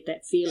that you get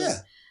that feeling.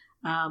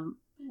 Yeah.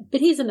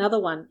 But here's another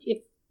one.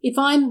 If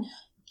I'm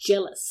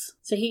jealous,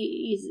 so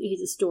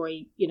here's a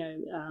story.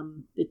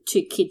 The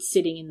two kids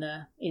sitting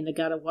in the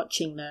gutter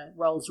watching the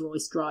Rolls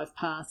Royce drive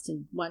past,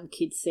 and one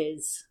kid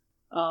says,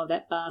 "Oh,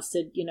 that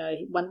bastard!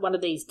 One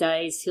of these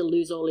days he'll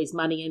lose all his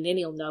money, and then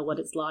he'll know what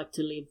it's like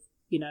to live,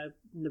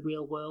 in the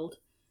real world."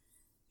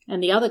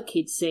 And the other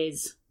kid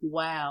says,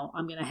 "Wow,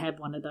 I'm going to have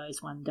one of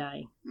those one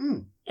day."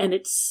 Mm. And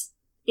it's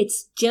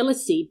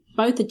jealousy.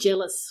 Both are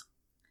jealous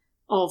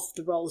of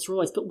the Rolls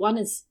Royce, but one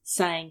is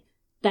saying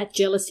that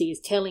jealousy is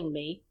telling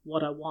me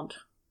what I want.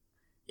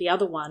 The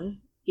other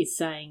one is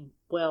saying,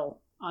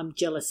 well, I'm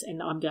jealous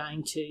and I'm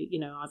going to,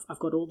 I've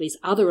got all these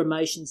other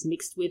emotions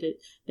mixed with it,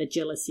 the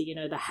jealousy,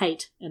 the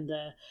hate and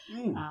the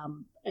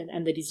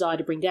and the desire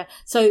to bring down.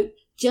 So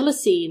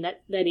jealousy in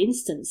that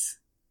instance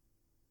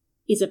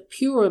is a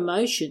pure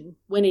emotion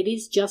when it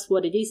is just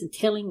what it is and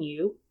telling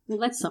you, well,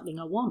 that's something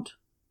I want.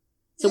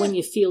 So when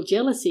you feel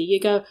jealousy, you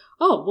go,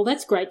 oh, well,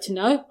 that's great to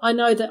know. I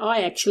know that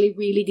I actually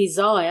really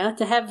desire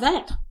to have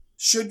that.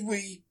 Should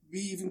we be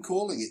even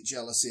calling it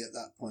jealousy at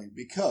that point?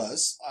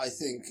 Because I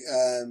think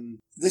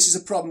this is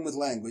a problem with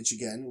language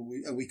again.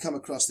 We come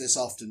across this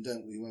often,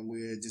 don't we, when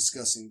we're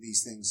discussing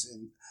these things.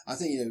 And I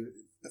think,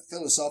 a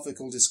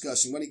philosophical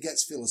discussion, when it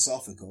gets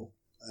philosophical,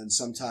 and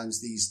sometimes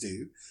these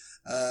do,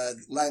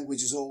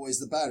 language is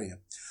always the barrier.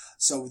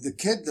 So the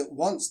kid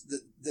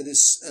that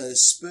is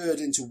spurred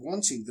into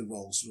wanting the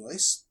Rolls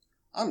Royce,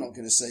 I'm not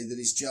going to say that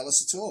he's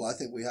jealous at all. I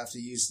think we have to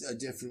use a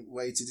different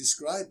way to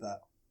describe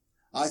that.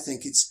 I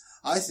think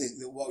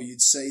that what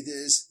you'd say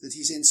is that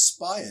he's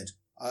inspired.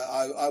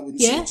 I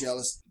wouldn't say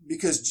jealous,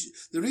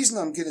 because the reason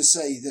I'm going to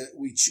say that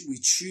we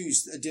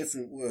choose a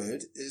different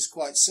word is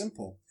quite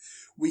simple.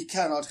 We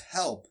cannot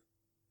help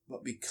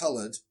but be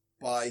coloured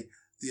by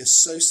the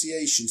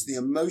associations, the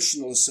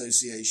emotional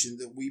association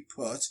that we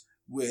put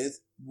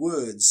with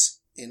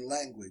words in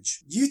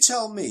language. You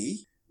tell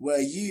me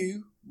where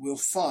you will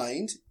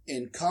find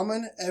in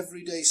common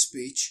everyday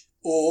speech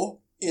or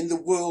in the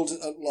world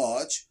at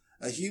large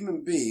a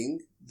human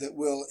being that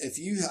will, if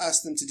you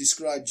ask them to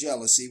describe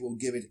jealousy, will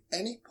give it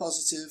any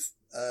positive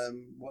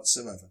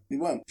whatsoever. We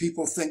won't.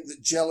 People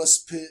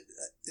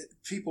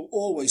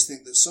always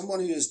think that someone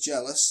who is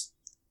jealous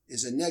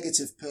is a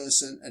negative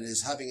person and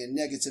is having a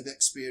negative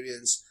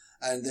experience,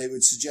 and they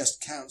would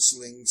suggest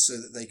counselling so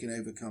that they can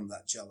overcome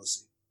that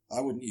jealousy.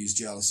 I wouldn't use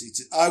jealousy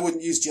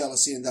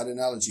in that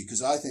analogy,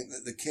 because I think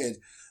that the kid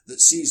that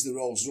sees the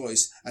Rolls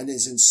Royce and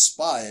is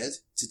inspired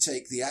to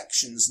take the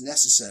actions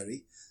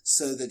necessary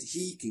so that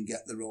he can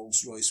get the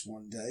Rolls Royce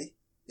one day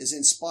is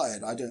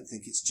inspired. I don't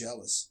think it's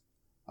jealous.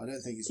 I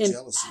don't think it's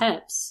jealousy.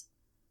 Perhaps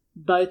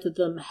both of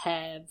them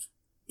have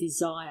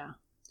desire,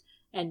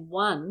 and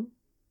one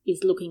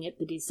is looking at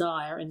the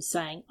desire and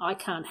saying, I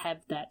can't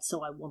have that,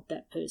 so I want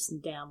that person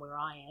down where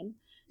I am.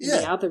 And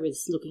the other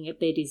is looking at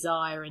their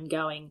desire and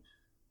going,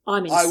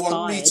 I'm inspired. I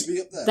want me to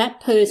be up there.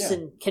 That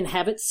person can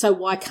have it, so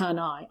why can't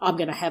I? I'm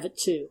going to have it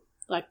too,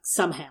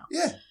 somehow.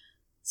 Yeah.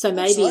 So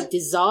maybe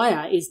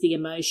desire is the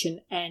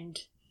emotion and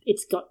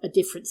it's got a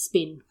different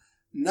spin.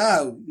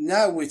 Now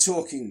we're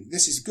talking,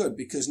 this is good,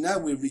 because now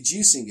we're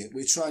reducing it.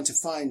 We're trying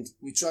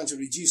to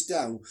reduce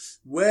down,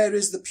 where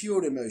is the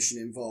pure emotion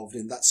involved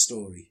in that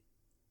story?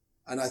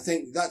 And I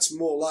think that's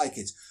more like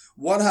it.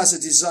 One has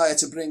a desire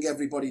to bring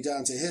everybody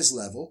down to his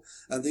level,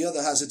 and the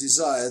other has a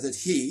desire that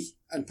he,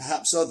 and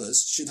perhaps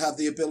others, should have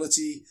the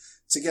ability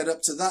to get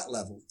up to that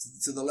level,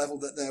 to the level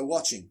that they're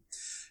watching.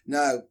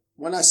 Now,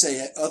 when I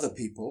say other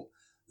people,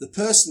 the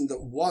person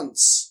that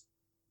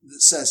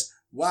says,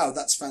 wow,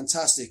 that's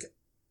fantastic,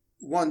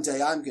 one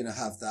day I'm going to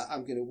have that,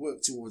 I'm going to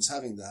work towards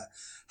having that,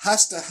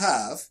 has to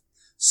have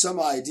some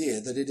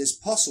idea that it is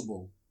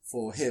possible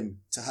for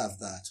him to have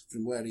that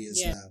from where he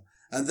is now.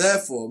 And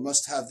therefore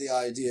must have the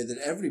idea that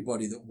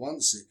everybody that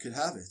wants it could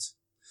have it.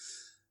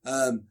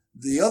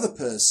 The other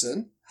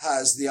person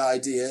has the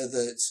idea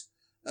that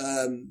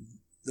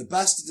the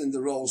bastard in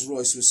the Rolls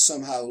Royce was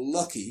somehow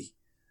lucky,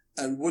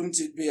 and wouldn't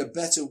it be a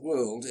better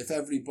world if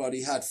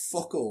everybody had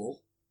fuck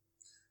all,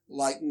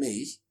 like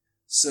me,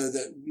 so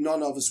that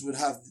none of us would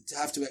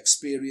have to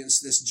experience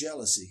this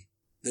jealousy.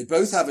 They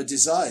both have a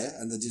desire,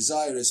 and the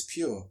desire is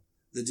pure.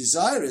 The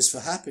desire is for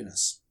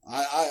happiness.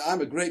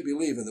 I'm a great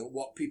believer that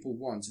what people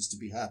want is to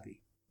be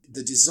happy.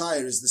 The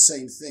desire is the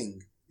same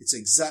thing. It's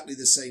exactly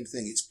the same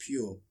thing. It's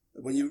pure.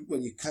 When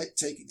you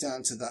take it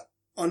down to that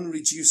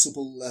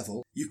unreducible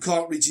level, you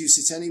can't reduce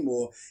it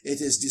anymore.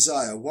 It is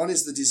desire. One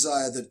is the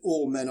desire that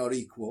all men are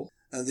equal,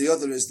 and the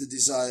other is the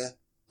desire,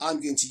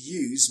 I'm going to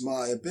use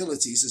my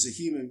abilities as a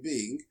human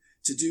being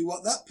to do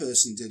what that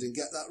person did and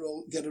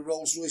get a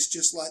Rolls Royce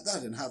just like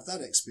that and have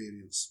that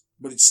experience.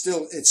 But it's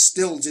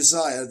still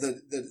desire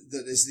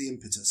that is the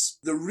impetus.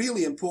 The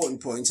really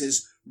important point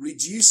is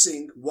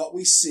reducing what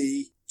we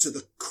see to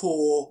the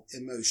core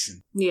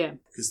emotion. Yeah.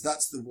 Because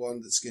that's the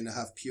one that's going to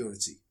have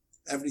purity.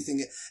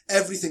 Everything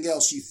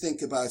else you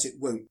think about it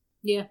won't.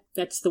 Yeah,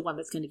 that's the one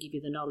that's going to give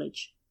you the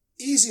knowledge.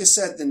 Easier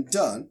said than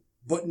done,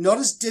 but not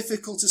as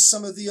difficult as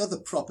some of the other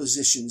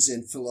propositions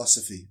in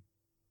philosophy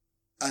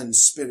and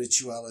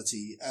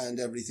spirituality and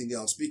everything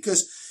else,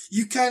 because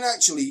you can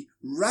actually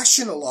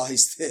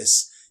rationalize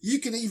this. You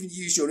can even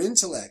use your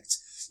intellect.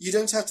 You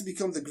don't have to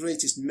become the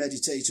greatest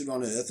meditator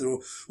on earth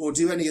or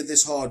do any of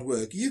this hard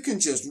work. You can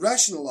just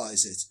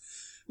rationalize it.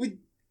 We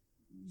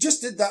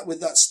just did that with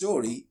that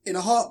story in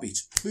a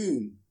heartbeat.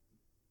 Boom.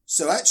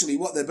 So actually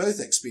what they're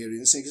both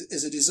experiencing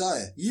is a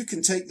desire. You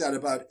can take that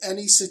about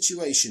any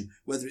situation,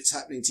 whether it's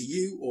happening to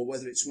you or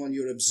whether it's one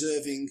you're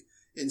observing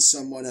in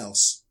someone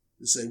else,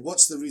 and say,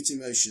 what's the root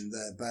emotion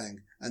there?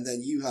 Bang. And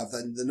then you have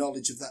then the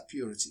knowledge of that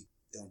purity.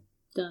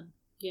 Done.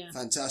 Yeah.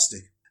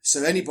 Fantastic.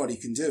 So anybody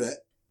can do it.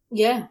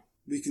 Yeah.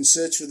 We can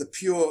search for the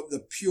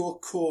pure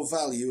core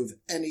value of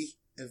any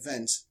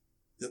event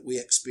that we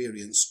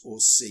experience or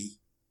see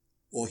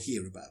or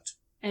hear about.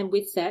 And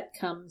with that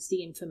comes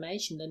the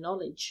information, the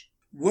knowledge.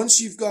 Once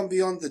you've gone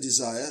beyond the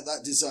desire,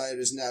 that desire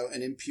is now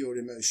an impure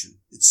emotion.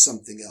 It's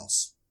something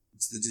else.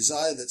 It's the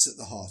desire that's at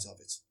the heart of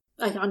it.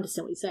 I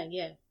understand what you're saying,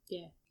 yeah.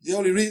 The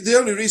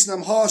only reason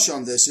I'm harsh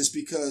on this is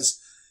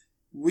because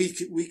we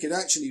could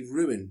actually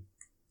ruin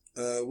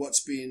what's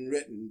being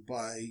written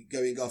by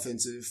going off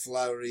into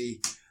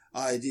flowery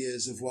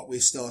ideas of what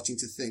we're starting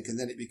to think, and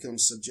then it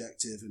becomes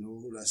subjective and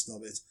all the rest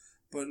of it.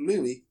 But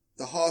really,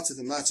 the heart of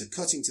the matter,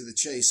 cutting to the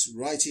chase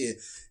right here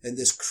in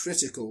this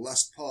critical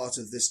last part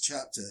of this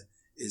chapter,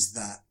 is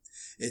that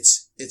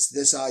it's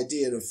this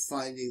idea of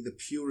finding the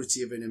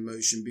purity of an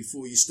emotion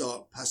before you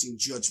start passing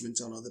judgment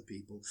on other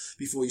people,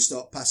 before you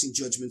start passing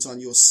judgment on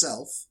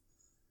yourself,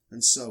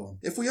 and so on.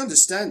 If we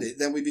understand it,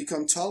 then we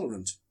become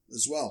tolerant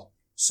as well.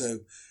 So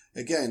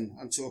again,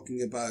 I'm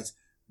talking about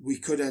we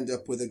could end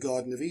up with a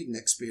Garden of Eden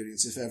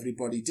experience if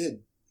everybody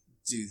did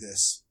do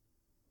this.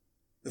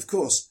 Of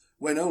course,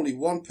 when only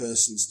one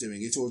person's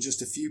doing it, or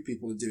just a few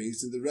people are doing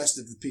it, and the rest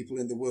of the people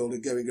in the world are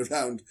going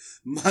around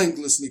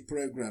mindlessly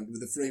programmed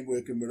with a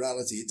framework of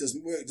morality, it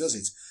doesn't work, does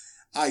it?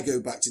 I go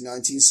back to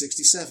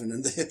 1967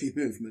 and the hippie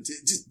movement.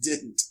 It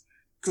just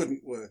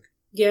couldn't work.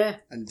 Yeah.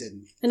 And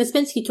didn't. And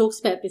Ouspensky talks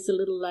about this a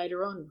little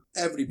later on.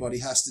 Everybody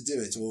has to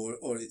do it,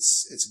 or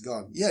it's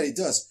gone. Yeah, it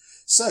does.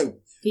 So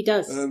he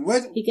does.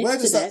 Where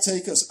does that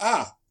take us?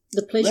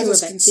 The pleasure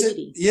of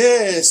activity.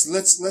 Yes,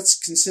 let's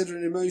consider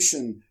an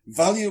emotion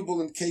valuable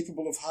and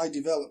capable of high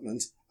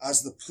development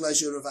as the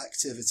pleasure of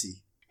activity.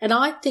 And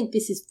I think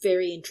this is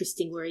very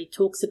interesting, where he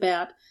talks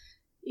about,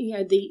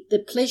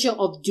 the pleasure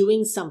of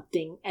doing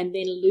something and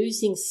then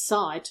losing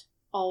sight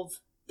of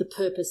the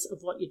purpose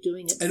of what you're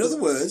doing it for. In other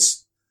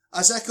words,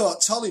 as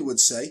Eckhart Tolle would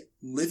say,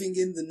 living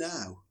in the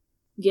now.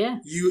 Yeah.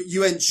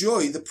 You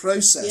enjoy the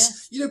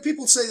process. Yeah.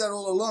 People say that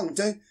all along.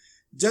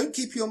 Don't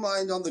keep your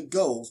mind on the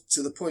goal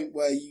to the point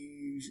where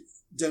you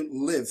don't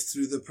live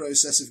through the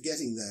process of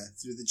getting there,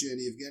 through the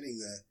journey of getting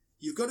there.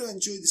 You've got to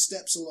enjoy the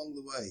steps along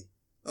the way.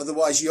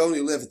 Otherwise, you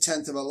only live a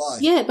tenth of a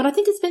life. Yeah, but I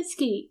think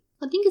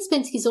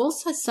Ouspensky's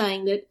also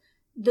saying that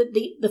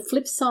the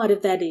flip side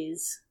of that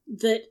is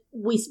that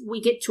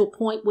we get to a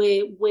point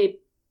where we're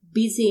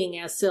busying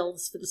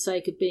ourselves for the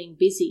sake of being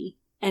busy,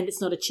 and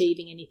it's not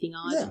achieving anything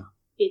either. Yeah.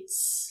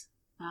 It's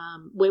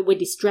where we're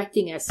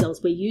distracting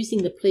ourselves. We're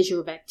using the pleasure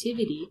of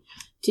activity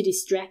to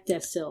distract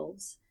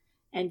ourselves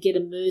and get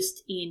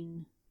immersed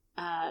in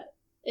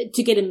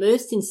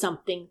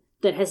something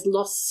that has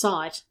lost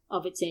sight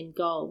of its end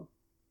goal.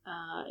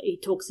 He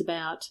talks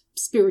about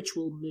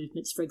spiritual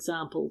movements, for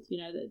example.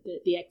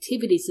 The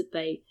activities that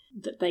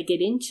they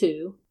get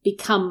into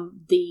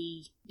become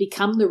the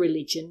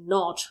religion,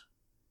 not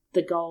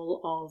the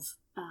goal of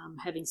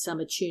having some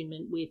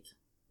attunement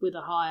with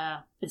a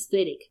higher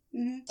aesthetic.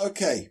 Mm-hmm.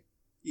 Okay,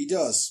 he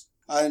does,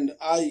 and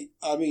I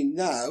mean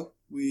now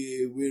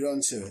we're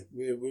onto it.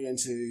 We're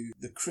into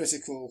the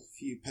critical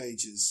few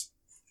pages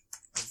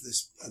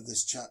of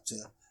this chapter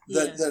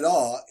that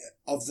are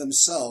of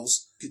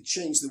themselves could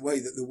change the way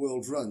that the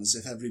world runs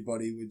if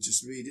everybody would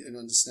just read it and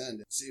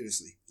understand it.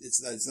 Seriously, it's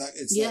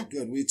that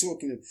good. We're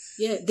talking.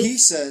 He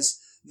says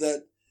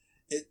that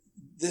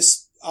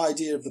this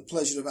idea of the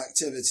pleasure of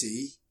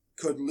activity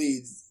could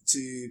lead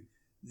to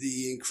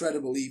the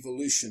incredible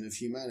evolution of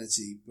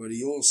humanity, but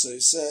he also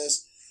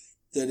says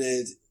that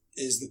it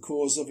is the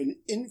cause of an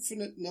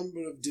infinite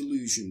number of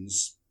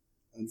delusions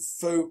and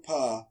faux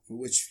pas for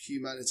which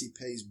humanity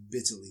pays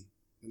bitterly.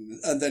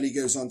 And then he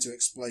goes on to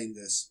explain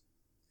this.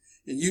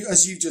 And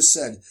as you just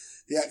said,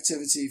 the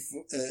activity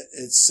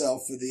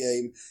itself for the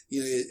aim,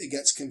 it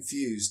gets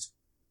confused.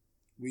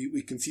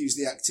 We confuse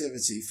the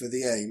activity for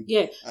the aim.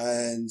 Yeah.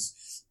 And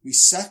we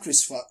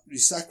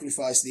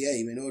sacrifice the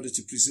aim in order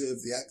to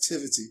preserve the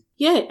activity.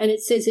 Yeah, and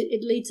it says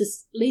it leads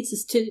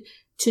us to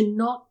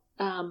not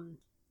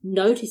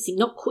noticing,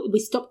 we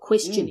stop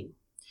questioning,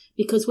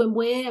 because when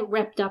we're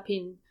wrapped up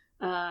in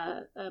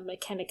a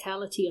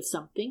mechanicality of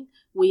something,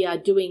 we are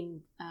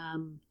doing.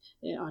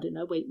 I don't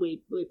know.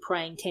 We're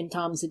praying 10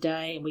 times a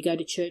day, and we go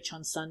to church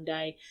on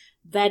Sunday.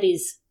 That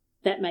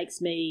makes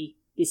me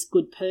this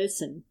good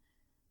person.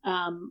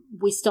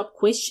 We stop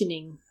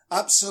questioning.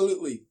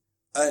 Absolutely,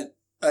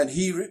 and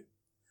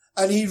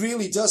And he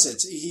really does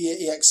it.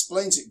 He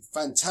explains it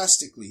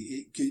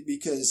fantastically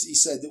because he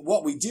said that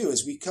what we do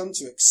is we come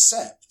to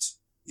accept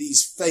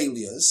these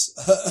failures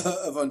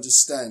of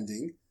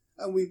understanding,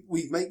 and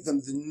we make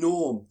them the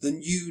norm, the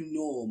new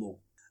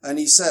normal. And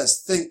he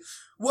says,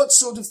 what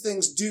sort of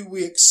things do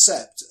we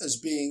accept as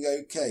being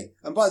okay?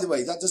 And by the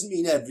way, that doesn't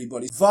mean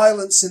everybody.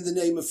 Violence in the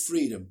name of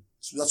freedom.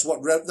 So that's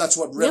what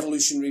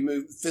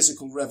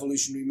physical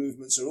revolutionary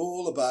movements are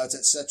all about,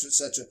 etc.,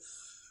 etc.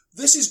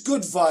 This is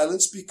good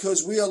violence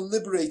because we are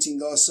liberating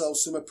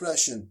ourselves from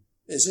oppression.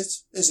 Is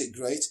it? Is it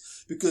great?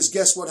 Because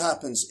guess what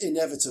happens?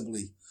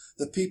 Inevitably,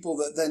 the people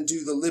that then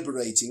do the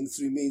liberating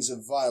through means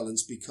of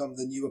violence become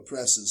the new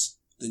oppressors,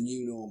 the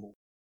new normal.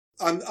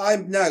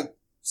 I'm now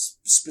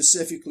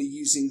specifically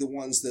using the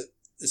ones that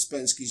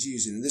Ouspensky's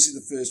using, and this is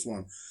the first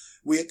one.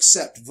 We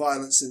accept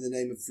violence in the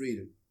name of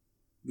freedom.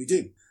 We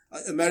do.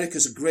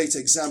 America's a great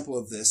example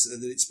of this,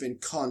 that it's been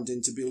conned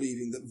into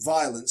believing that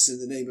violence in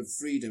the name of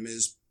freedom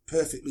is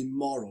perfectly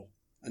moral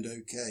and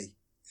okay.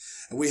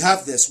 And we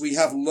have this. We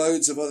have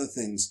loads of other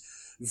things.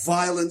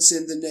 Violence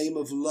in the name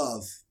of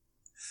love.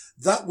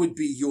 That would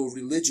be your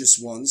religious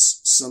ones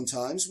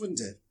sometimes,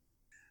 wouldn't it?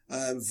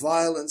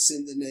 Violence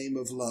in the name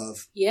of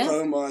love. Yeah.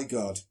 Oh my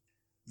God.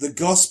 The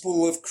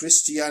gospel of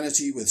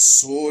Christianity with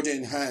sword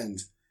in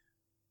hand.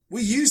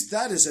 We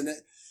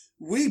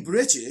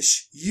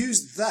British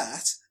used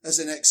that as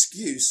an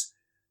excuse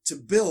to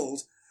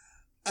build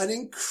an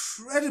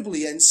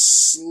incredibly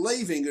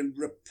enslaving and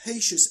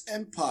rapacious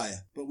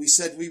empire. But we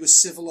said we were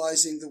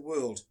civilizing the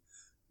world.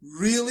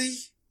 Really?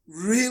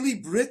 Really?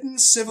 Britain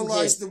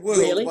civilized the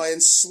world by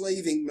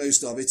enslaving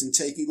most of it and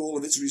taking all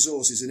of its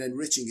resources and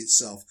enriching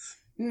itself.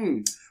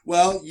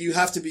 Well, you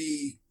have to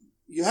be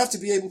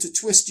able to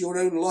twist your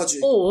own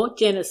logic. Or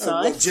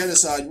genocide. Well,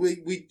 genocide.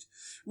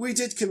 We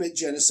did commit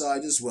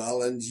genocide as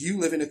well, and you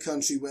live in a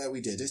country where we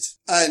did it,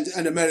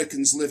 and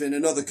Americans live in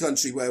another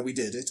country where we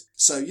did it.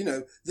 So,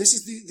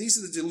 these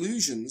are the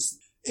delusions.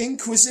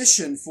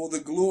 Inquisition for the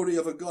glory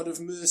of a God of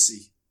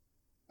mercy.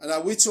 And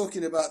now we're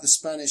talking about the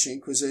Spanish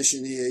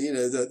Inquisition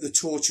here, the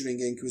torturing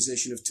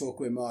Inquisition of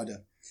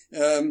Torquemada.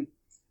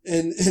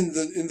 In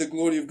the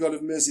glory of God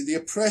of mercy, the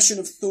oppression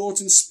of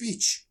thought and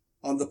speech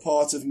on the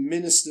part of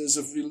ministers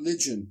of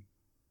religion.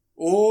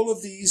 All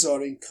of these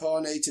are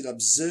incarnated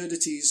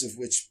absurdities of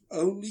which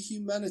only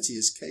humanity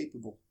is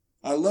capable.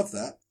 I love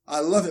that. I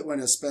love it when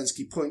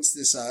Ouspensky points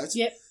this out.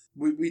 Yep.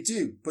 We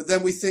do. But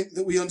then we think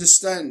that we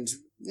understand.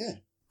 Yeah.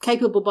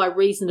 Capable by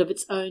reason of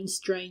its own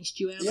strange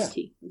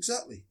duality. Yeah,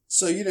 exactly.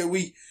 So,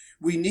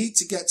 we need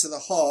to get to the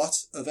heart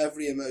of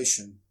every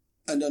emotion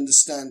and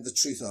understand the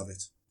truth of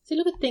it. So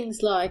look at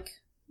things like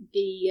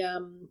the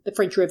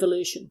French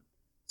Revolution.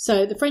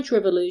 So the French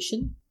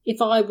Revolution,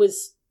 if I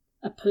was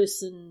a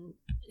person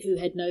who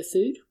had no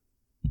food,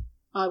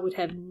 I would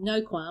have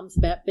no qualms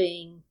about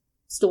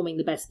storming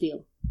the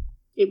Bastille.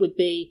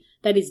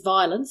 That is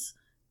violence,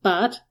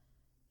 but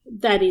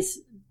that is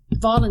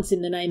violence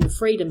in the name of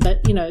freedom.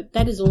 But,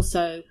 that is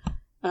also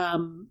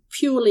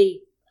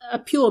purely a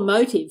pure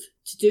motive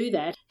to do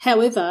that.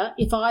 However,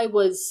 if I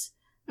was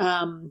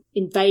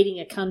invading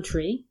a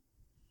country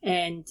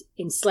and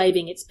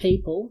enslaving its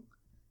people,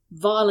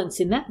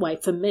 violence in that way,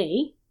 for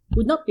me,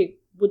 would not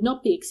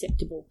be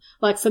acceptable.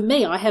 Like for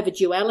me, I have a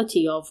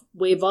duality of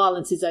where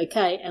violence is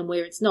okay and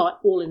where it's not,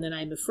 all in the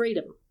name of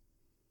freedom.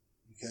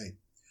 Okay.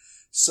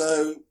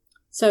 So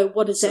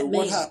what does that mean?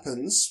 What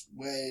happens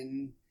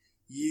when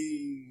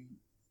you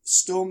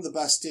storm the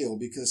Bastille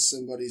because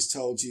somebody's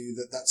told you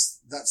that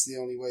that's the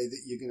only way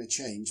that you're going to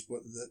change, but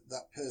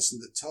that person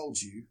that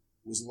told you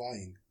was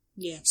lying?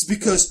 Yeah. It's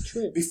because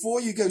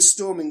before you go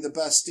storming the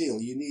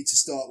Bastille, you need to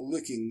start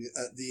looking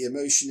at the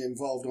emotion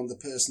involved on the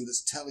person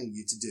that's telling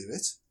you to do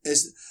it.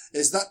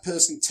 Is that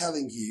person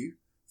telling you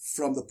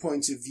from the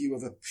point of view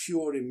of a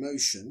pure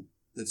emotion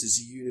that is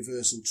a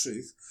universal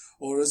truth,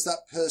 or does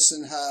that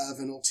person have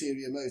an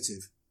ulterior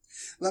motive?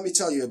 Let me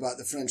tell you about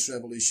the French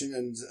Revolution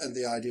and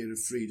the idea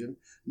of freedom.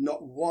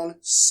 Not one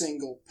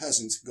single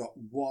peasant got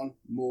one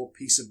more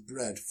piece of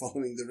bread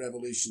following the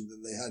revolution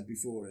than they had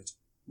before it.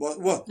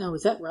 What? No,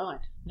 is that right?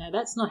 No,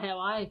 that's not how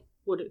I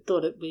would have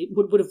thought it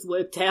would have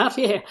worked out,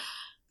 yeah.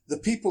 The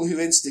people who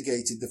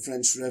instigated the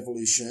French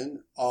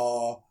Revolution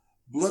are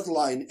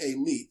bloodline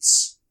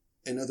elites,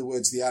 in other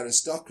words, the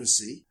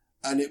aristocracy,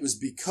 and it was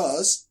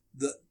because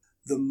the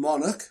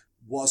monarch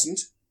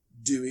wasn't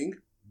doing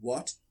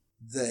what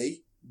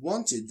they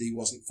wanted. He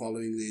wasn't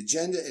following the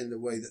agenda in the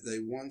way that they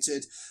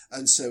wanted,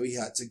 and so he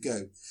had to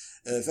go.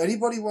 If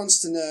anybody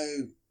wants to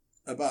know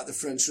about the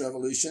French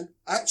Revolution,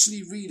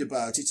 actually read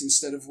about it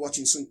instead of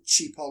watching some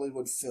cheap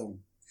Hollywood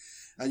film.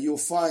 And you'll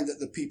find that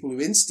the people who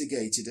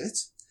instigated it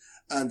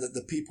and that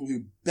the people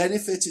who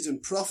benefited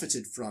and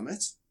profited from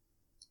it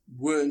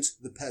weren't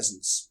the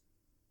peasants.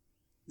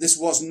 This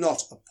was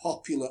not a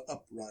popular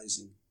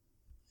uprising.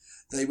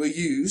 They were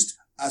used,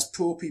 as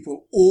poor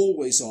people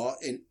always are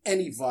in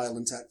any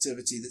violent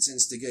activity that's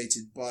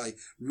instigated by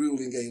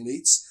ruling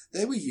elites,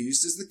 they were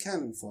used as the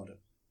cannon fodder.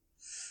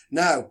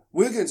 Now,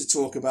 we're going to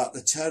talk about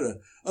the terror.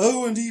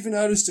 Oh, and even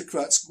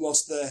aristocrats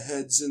lost their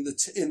heads in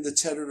the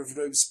terror of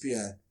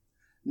Robespierre.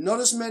 Not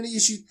as many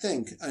as you'd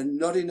think, and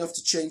not enough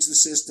to change the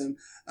system,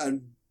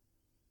 and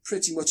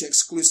pretty much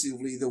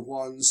exclusively the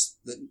ones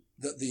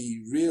that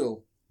the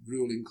real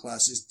ruling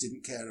classes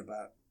didn't care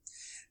about.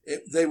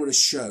 They were a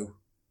show.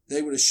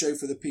 They were a show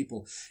for the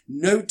people.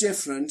 No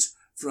different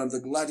from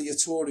the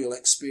gladiatorial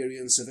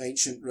experience of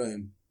ancient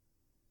Rome.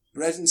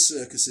 Bread and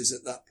circuses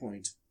at that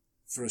point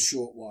for a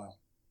short while,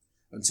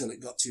 until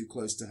it got too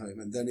close to home,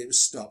 and then it was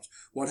stopped.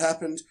 What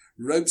happened?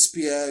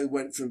 Robespierre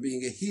went from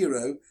being a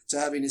hero to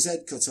having his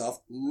head cut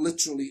off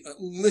literally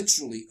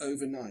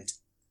overnight,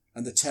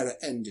 and the terror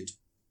ended.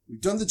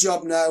 We've done the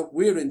job now.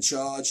 We're in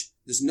charge.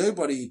 There's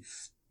nobody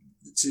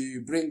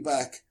to bring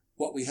back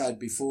what we had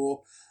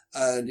before,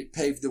 and it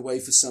paved the way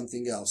for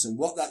something else. And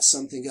what that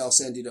something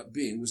else ended up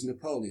being was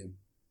Napoleon.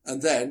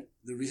 And then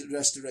the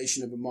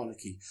restoration of a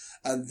monarchy.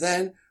 And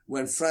then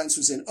when France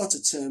was in utter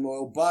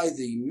turmoil by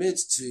the mid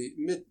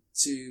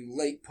to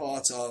late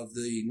part of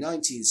the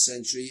 19th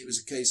century, it was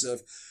a case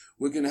of,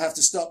 we're going to have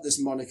to stop this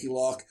monarchy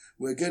lark.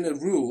 We're going to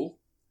rule,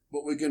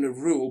 but we're going to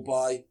rule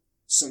by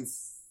some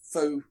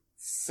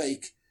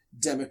fake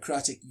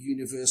democratic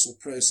universal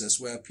process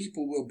where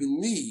people will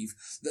believe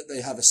that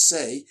they have a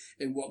say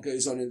in what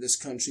goes on in this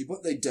country,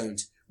 but they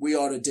don't. We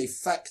are a de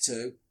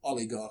facto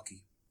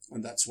oligarchy.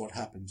 And that's what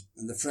happened.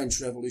 And the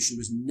French Revolution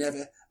was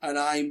never, and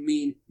I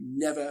mean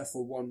never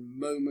for one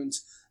moment,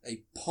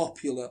 a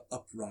popular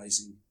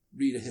uprising.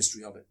 Read a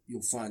history of it.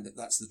 You'll find that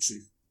that's the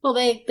truth. Well,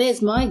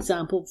 there's my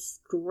example,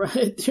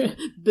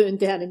 burned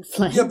down in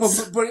flames. Yeah, but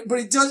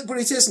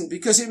it isn't,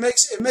 because it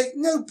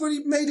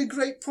made a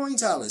great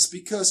point, Alice,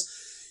 because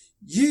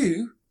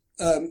you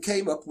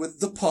came up with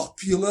the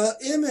popular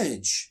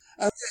image.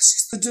 And this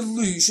is the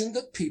delusion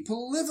that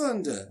people live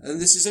under. And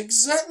this is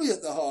exactly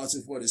at the heart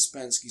of what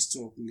Ouspensky's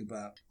talking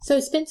about. So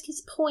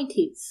Ouspensky's point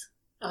is,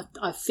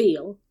 I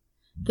feel,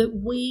 that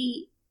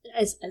we,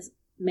 as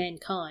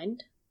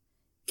mankind,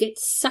 get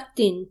sucked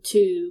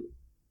into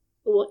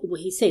what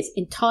he says,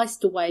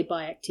 enticed away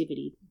by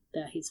activity.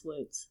 They're his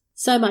words.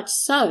 So much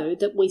so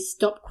that we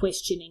stop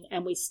questioning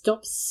and we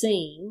stop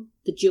seeing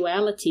the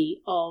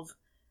duality of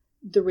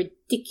the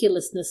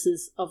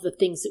ridiculousnesses of the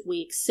things that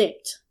we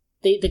accept.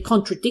 The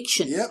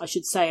contradiction, yep, I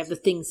should say, of the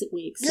things that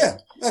we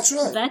accept. Yeah, that's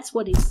right. That's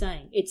what he's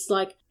saying. It's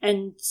like,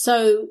 and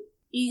so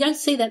you don't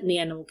see that in the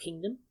animal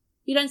kingdom.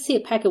 You don't see a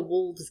pack of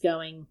wolves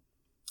going,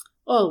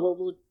 oh,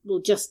 well,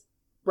 we'll just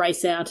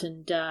race out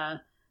and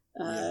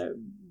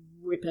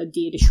rip a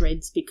deer to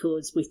shreds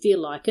because we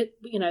feel like it.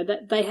 You know,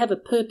 that they have a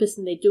purpose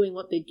and they're doing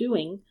what they're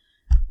doing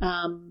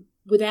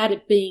without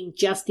it being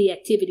just the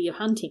activity of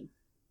hunting.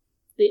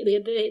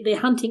 Their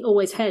hunting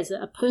always has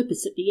a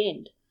purpose at the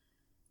end.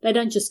 They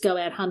don't just go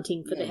out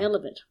hunting for the hell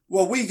of it.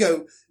 Well,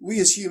 we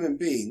as human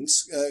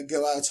beings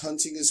go out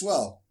hunting as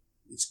well.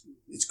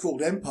 It's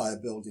called empire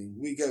building.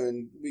 We go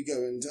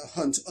and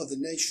hunt other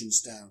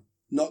nations down,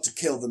 not to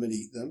kill them and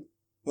eat them,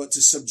 but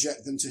to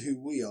subject them to who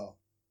we are.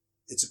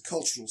 It's a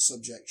cultural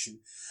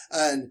subjection.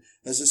 And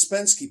as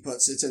Ouspensky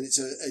puts it, and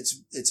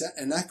it's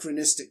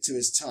anachronistic to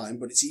his time,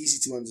 but it's easy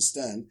to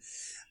understand.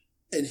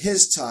 In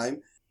his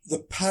time, the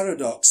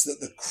paradox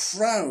that the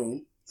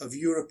crown of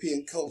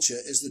European culture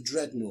is the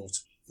dreadnought.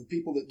 For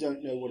people that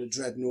don't know what a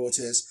dreadnought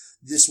is,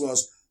 these were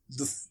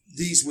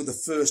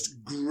the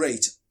first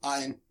great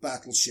iron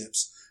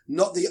battleships.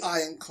 Not the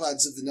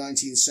ironclads of the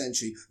 19th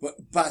century,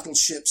 but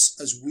battleships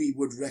as we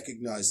would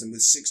recognize them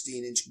with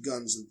 16-inch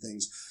guns and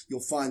things.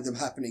 You'll find them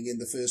happening in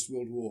the First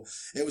World War.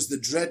 It was the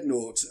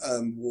dreadnought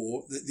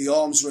war, the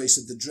arms race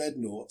of the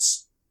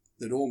dreadnoughts,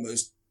 that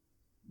almost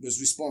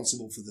was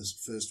responsible for the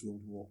First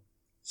World War.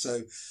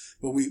 So,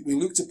 but we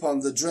looked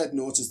upon the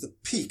dreadnought as the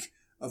peak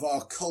of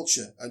our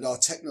culture and our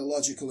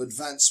technological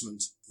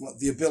advancement,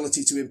 the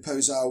ability to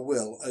impose our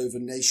will over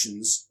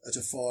nations at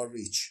a far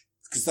reach,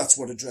 because that's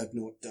what a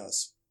dreadnought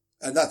does.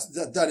 And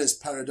that is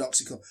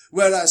paradoxical.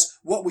 Whereas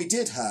what we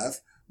did have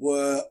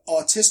were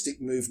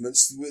artistic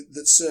movements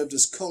that served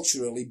us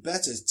culturally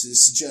better to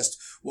suggest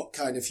what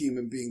kind of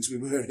human beings we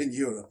were in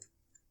Europe.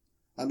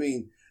 I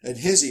mean, in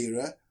his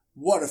era,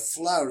 what a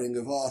flowering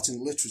of art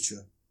and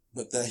literature.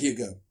 But there you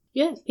go.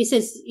 Yeah, he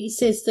says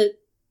that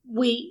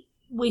we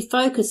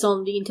focus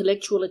on the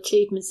intellectual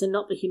achievements and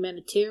not the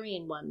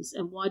humanitarian ones.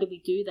 And why do we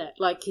do that?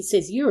 Like he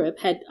says, Europe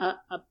had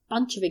a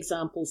bunch of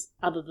examples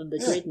other than the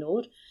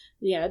dreadnought,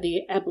 you know,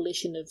 the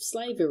abolition of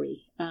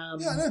slavery. I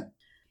know.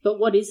 But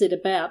what is it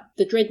about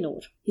the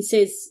dreadnought? He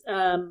says,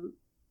 I'm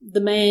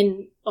just going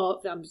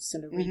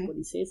to read what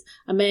he says.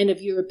 A man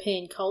of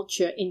European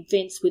culture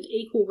invents with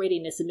equal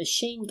readiness a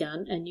machine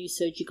gun and new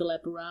surgical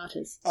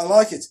apparatus. I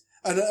like it.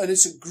 And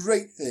it's a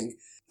great thing.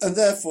 And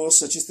therefore,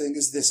 such a thing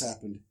as this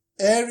happened.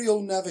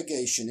 Aerial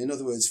navigation, in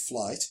other words,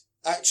 flight,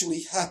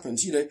 actually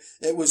happened. You know,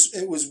 it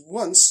was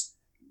once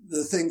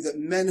the thing that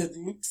men had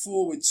looked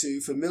forward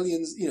to for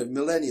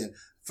millennia.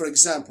 For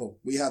example,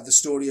 we have the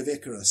story of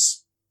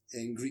Icarus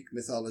in Greek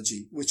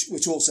mythology,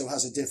 which also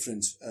has a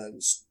different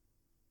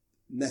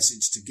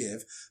message to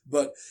give,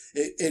 but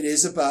it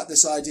is about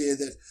this idea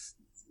that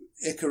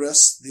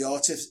Icarus, the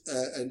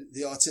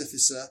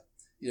artificer,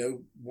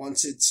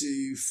 wanted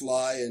to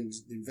fly and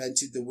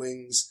invented the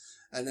wings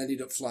and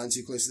ended up flying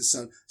too close to the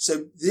sun.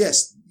 So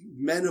yes,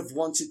 men have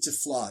wanted to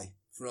fly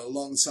for a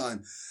long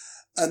time.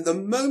 And the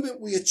moment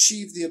we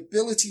achieve the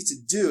ability to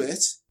do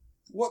it,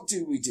 what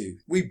do?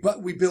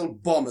 We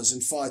build bombers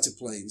and fighter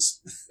planes.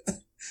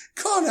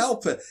 Can't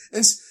help it.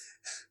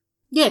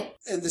 Yeah.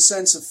 In the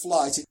sense of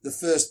flight, the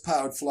first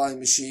powered flying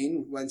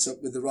machine went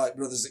up with the Wright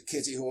brothers at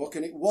Kitty Hawk,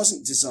 and it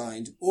wasn't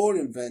designed or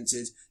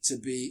invented to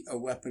be a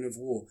weapon of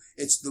war.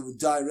 It's the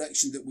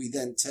direction that we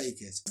then take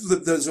it.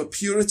 There's a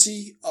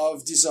purity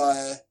of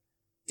desire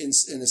in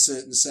a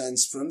certain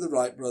sense from the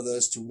Wright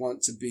brothers to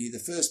want to be the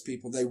first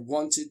people. They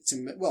wanted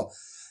to,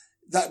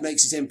 that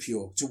makes it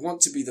impure. To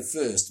want to be the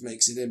first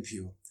makes it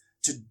impure.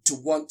 To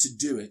want to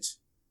do it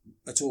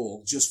at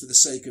all, just for the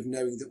sake of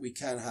knowing that we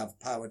can have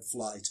powered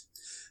flight.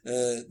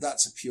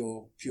 That's a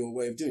pure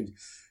way of doing it.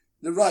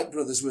 The Wright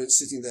brothers weren't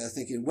sitting there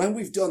thinking, when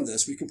we've done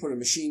this, we can put a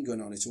machine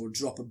gun on it or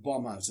drop a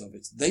bomb out of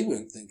it. They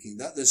weren't thinking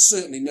that. There's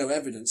certainly no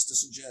evidence to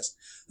suggest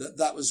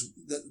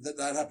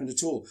that happened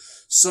at all.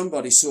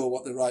 Somebody saw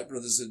what the Wright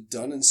brothers had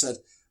done and said,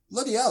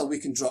 bloody hell, we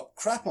can drop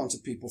crap onto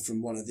people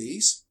from one of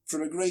these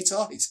from a great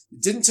height.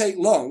 It didn't take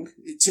long.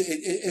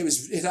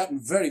 It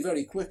happened very,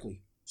 very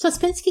quickly. So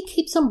Ouspensky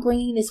keeps on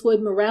bringing this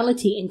word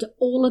morality into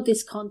all of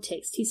this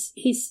context.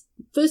 He's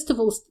first of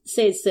all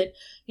says that,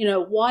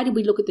 why did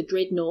we look at the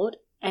dreadnought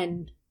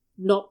and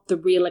not the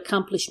real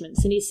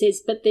accomplishments? And he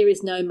says, but there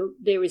is no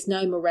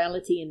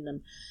morality in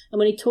them. And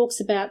when he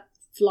talks about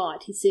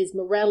flight, he says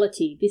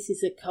morality, this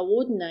is a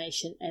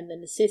coordination and the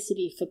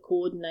necessity for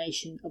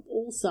coordination of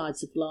all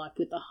sides of life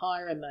with the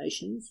higher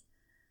emotions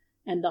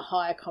and the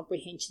higher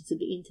comprehensions of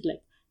the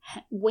intellect.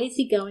 Where's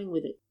he going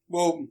with it?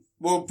 Well,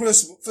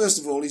 first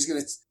of all, he's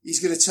going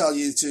to tell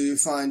you to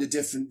find a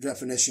different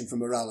definition for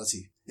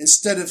morality.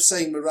 Instead of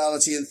saying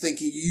morality and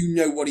thinking you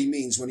know what he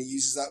means when he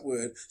uses that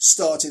word,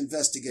 start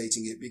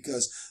investigating it,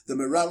 because the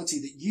morality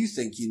that you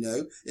think you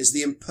know is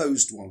the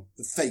imposed one,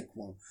 the fake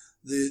one,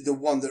 the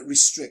one that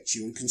restricts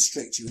you and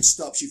constricts you and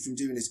stops you from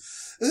doing it.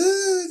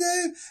 Oh,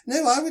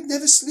 no, I would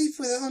never sleep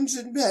with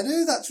 100 men.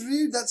 Oh, that's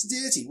rude, that's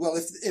dirty. Well,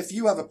 if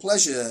you have a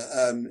pleasure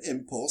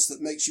impulse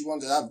that makes you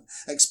want to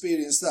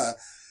experience that,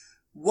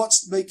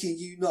 what's making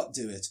you not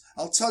do it?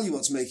 I'll tell you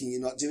what's making you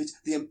not do it.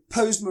 The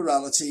imposed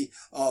morality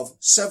of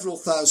several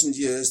thousand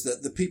years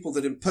that the people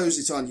that impose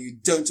it on you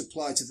don't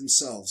apply to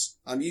themselves.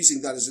 I'm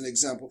using that as an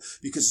example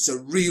because it's a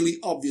really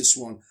obvious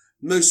one.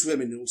 Most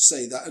women will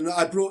say that. And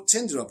I brought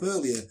Tinder up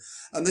earlier,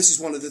 and this is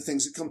one of the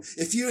things that come.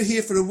 If you're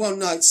here for a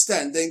one-night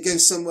stand, then go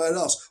somewhere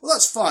else. Well,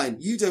 that's fine.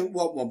 You don't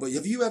want one, but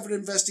have you ever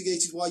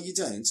investigated why you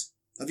don't?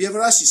 Have you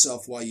ever asked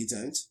yourself why you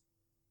don't?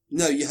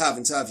 No, you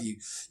haven't, have you?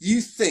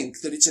 You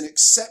think that it's an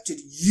accepted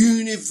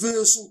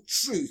universal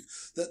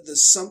truth that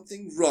there's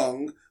something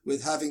wrong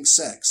with having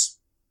sex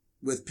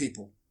with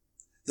people.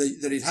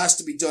 That it has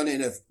to be done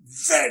in a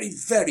very,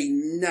 very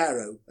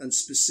narrow and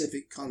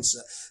specific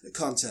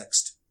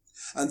context.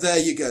 And there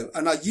you go.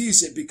 And I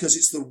use it because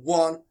it's the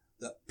one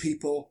that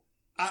people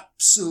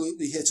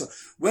absolutely hit on.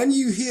 When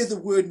you hear the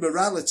word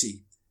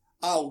morality,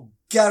 I will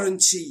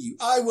guarantee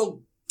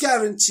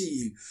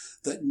you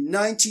that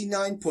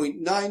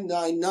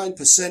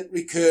 99.999%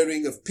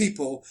 recurring of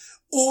people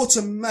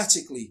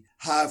automatically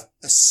have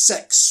a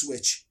sex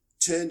switch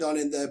turned on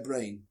in their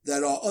brain.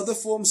 There are other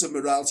forms of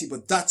morality,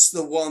 but that's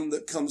the one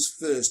that comes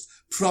first.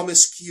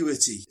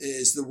 Promiscuity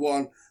is the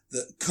one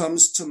that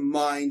comes to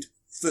mind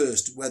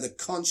first, whether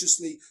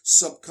consciously,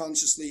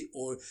 subconsciously,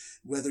 or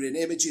whether in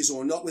images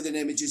or not within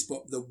images,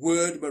 but the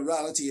word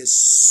morality is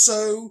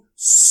so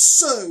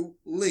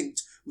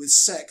linked with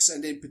sex,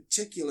 and in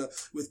particular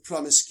with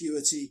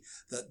promiscuity,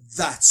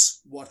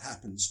 that's what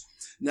happens.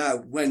 Now,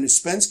 when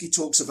Ouspensky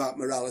talks about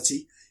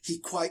morality, he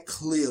quite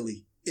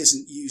clearly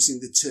isn't using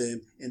the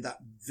term in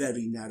that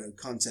very narrow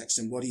context.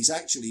 And what he's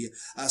actually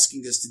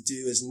asking us to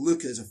do is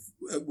look at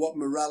what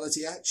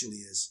morality actually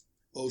is,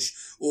 or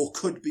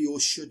could be, or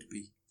should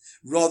be,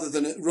 rather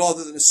than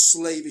a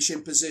slavish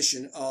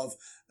imposition of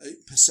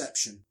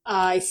perception.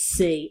 I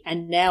see,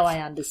 and now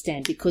I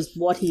understand, because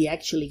what he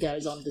actually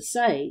goes on to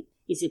say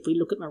is if we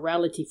look at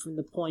morality from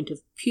the point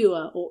of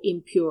pure or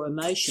impure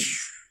emotion,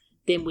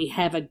 then we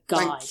have a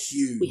guide. Thank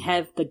you. We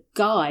have the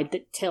guide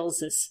that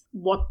tells us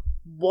what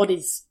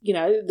is,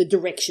 the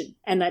direction,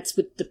 and that's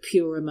with the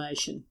pure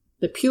emotion.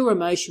 The pure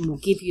emotion will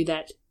give you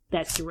that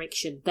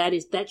direction.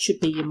 That should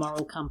be your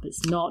moral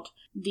compass, not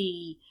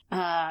the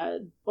I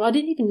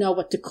didn't even know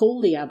what to call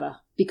the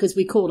other, because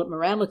we call it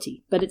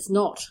morality, but it's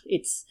not.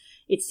 It's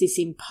this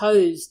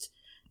imposed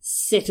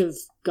set of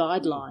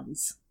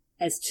guidelines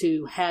as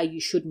to how you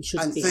should and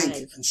shouldn't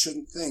behave. And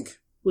shouldn't think.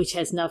 Which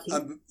has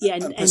nothing,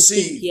 and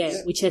perceive,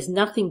 think, which has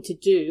nothing to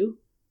do,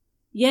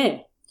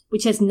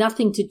 which has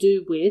nothing to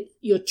do with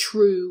your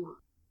true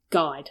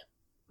guide,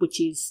 which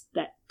is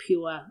that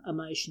pure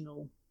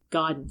emotional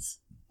guidance.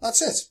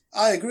 That's it.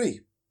 I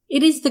agree.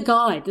 It is the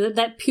guide.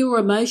 That pure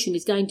emotion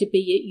is going to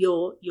be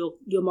your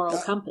moral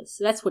compass.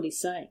 That's what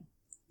he's saying.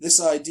 This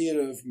idea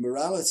of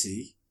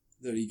morality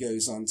that he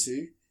goes on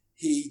to,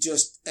 he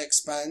just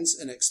expands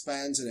and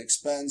expands and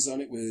expands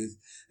on it with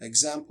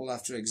example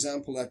after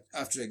example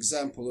after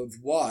example of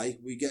why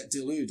we get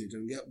deluded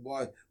and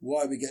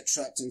why we get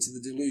trapped into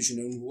the delusion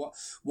and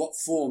what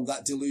form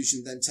that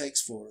delusion then takes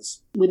for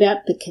us.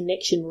 Without the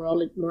connection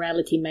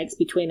morality makes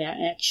between our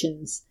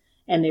actions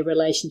and their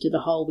relation to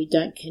the whole, we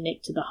don't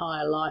connect to the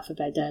higher life of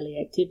our daily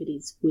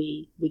activities.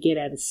 We get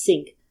out of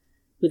sync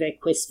with our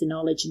quest for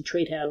knowledge and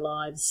treat our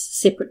lives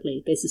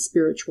separately. There's a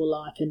spiritual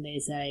life and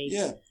there's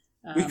a...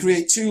 we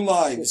create two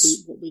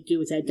lives. What we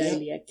do is our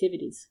daily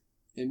activities.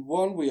 In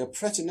one, we are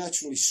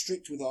preternaturally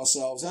strict with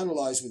ourselves,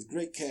 analyse with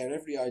great care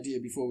every idea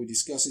before we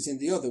discuss it. In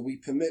the other, we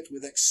permit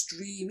with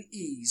extreme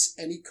ease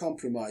any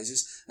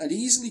compromises and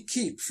easily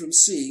keep from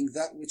seeing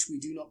that which we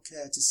do not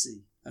care to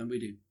see. And we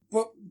do.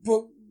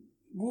 But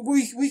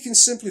we can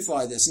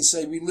simplify this and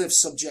say we live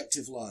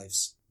subjective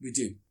lives. We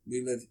do.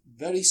 We live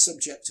very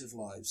subjective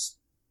lives.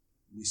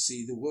 We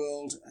see the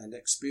world and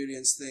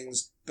experience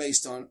things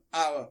based on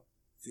our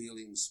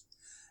feelings.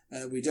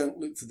 We don't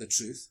look for the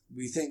truth.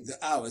 We think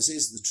that ours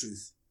is the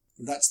truth.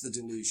 And that's the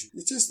delusion.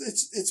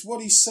 It's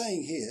what he's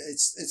saying here.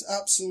 It's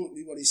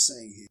absolutely what he's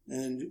saying here.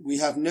 And we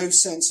have no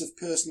sense of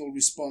personal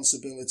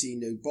responsibility,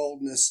 no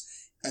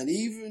boldness, and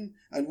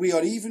we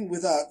are even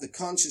without the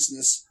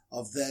consciousness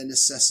of their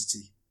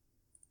necessity.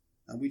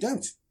 And we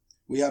don't.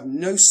 We have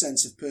no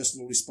sense of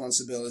personal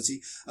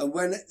responsibility. And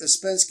when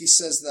Ouspensky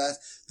says that,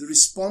 the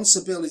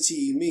responsibility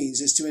he means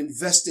is to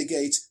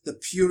investigate the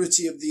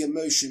purity of the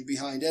emotion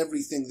behind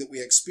everything that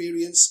we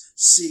experience,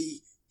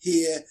 see,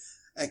 hear,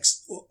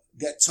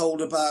 get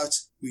told about.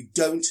 We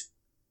don't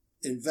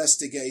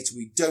investigate.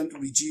 We don't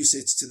reduce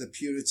it to the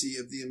purity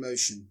of the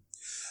emotion.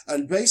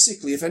 And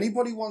basically, if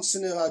anybody wants to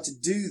know how to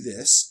do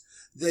this,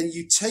 then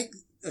you take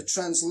a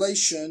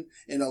translation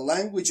in a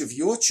language of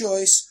your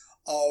choice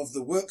of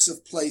the works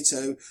of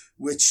Plato,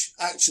 which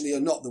actually are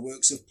not the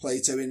works of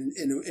Plato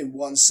in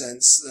one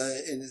sense,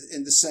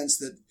 in the sense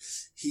that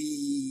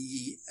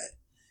he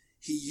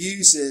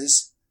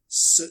uses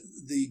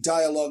the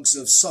dialogues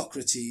of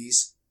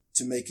Socrates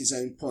to make his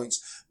own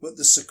points. But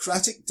the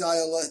Socratic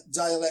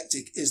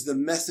dialectic is the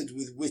method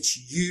with which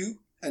you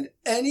and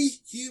any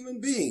human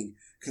being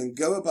can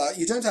go about.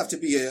 You don't have to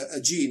be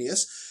a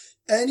genius.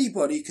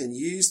 Anybody can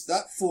use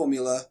that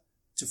formula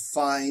to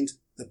find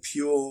the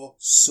pure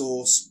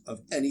source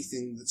of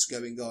anything that's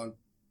going on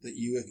that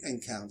you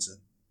encounter.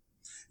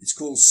 It's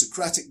called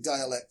Socratic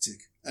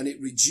dialectic, and it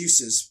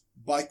reduces,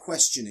 by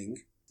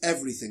questioning,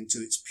 everything to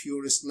its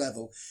purest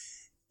level,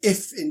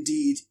 if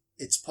indeed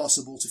it's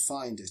possible to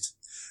find it.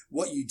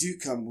 What you do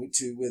come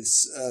to with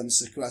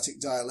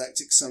Socratic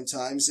dialectic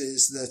sometimes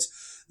is that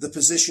the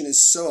position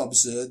is so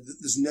absurd that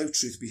there's no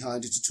truth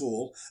behind it at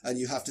all, and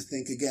you have to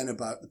think again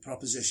about the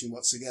proposition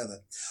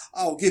whatsoever.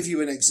 I'll give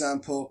you an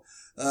example.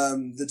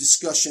 The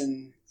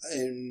discussion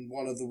in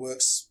one of the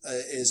works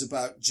is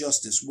about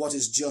justice. What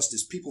is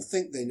justice? People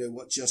think they know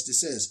what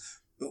justice is,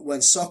 but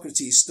when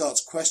Socrates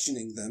starts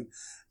questioning them,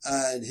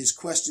 and his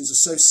questions are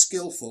so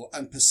skillful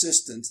and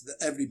persistent that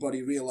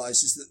everybody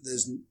realizes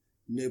that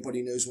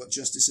nobody knows what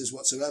justice is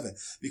whatsoever,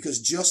 because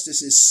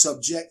justice is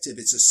subjective.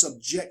 It's a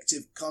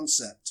subjective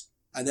concept.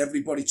 And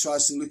everybody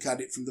tries to look at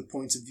it from the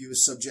point of view of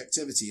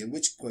subjectivity, at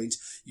which point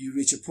you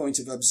reach a point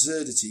of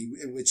absurdity,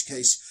 in which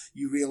case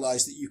you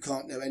realize that you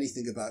can't know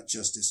anything about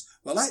justice.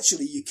 Well,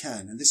 actually you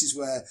can, and this is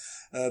where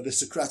the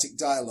Socratic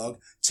dialogue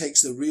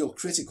takes the real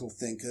critical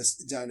thinkers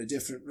down a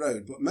different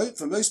road. But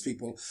for most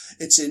people,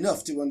 it's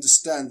enough to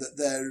understand that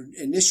their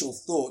initial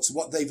thoughts,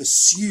 what they've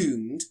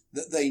assumed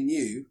that they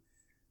knew,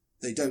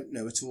 they don't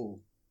know at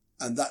all.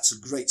 And that's a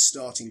great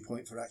starting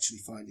point for actually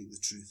finding the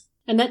truth.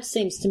 And that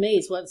seems to me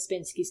is what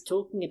Ouspensky's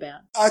talking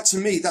about. To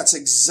me, that's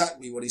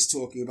exactly what he's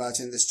talking about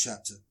in this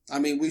chapter. I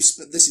mean, this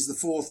is the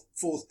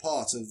fourth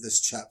part of this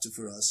chapter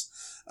for us,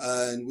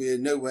 and we're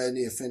nowhere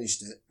near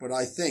finished it. But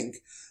I think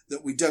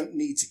that we don't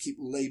need to keep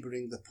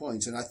labouring the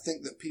point, and I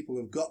think that people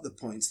have got the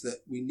point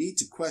that we need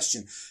to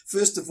question.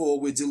 First of all,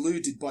 we're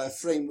deluded by a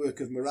framework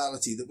of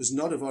morality that was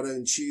not of our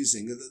own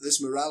choosing, and that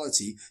this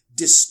morality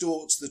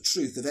distorts the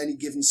truth of any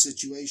given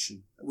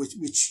situation, which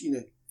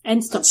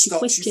and stops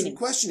you from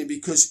questioning,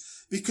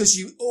 because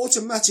you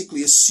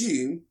automatically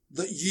assume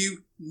that you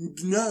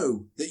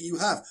know, that you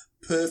have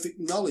perfect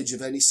knowledge of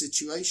any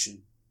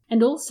situation.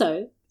 And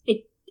also,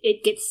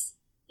 it gets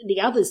the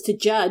others to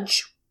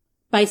judge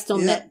based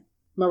on that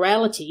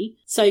morality.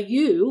 So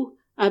you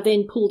are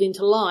then pulled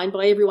into line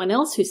by everyone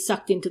else who's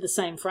sucked into the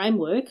same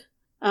framework,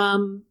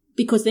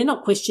 because they're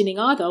not questioning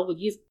either.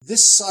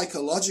 This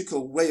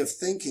psychological way of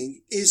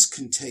thinking is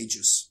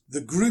contagious.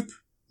 The group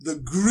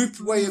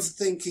way of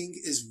thinking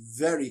is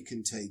very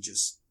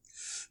contagious,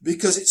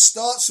 because it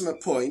starts from a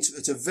point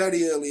at a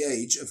very early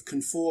age of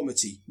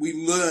conformity. We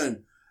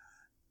learn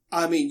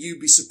I mean, you'd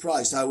be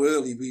surprised how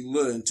early we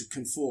learn to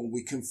conform.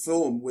 We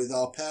conform with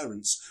our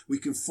parents. We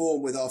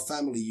conform with our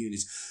family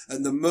unit.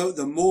 And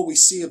the more we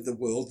see of the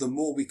world, the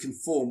more we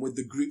conform with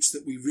the groups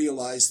that we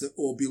realize that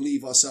or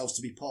believe ourselves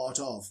to be part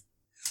of.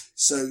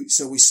 So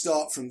we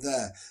start from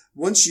there.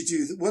 Once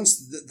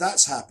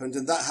that's happened,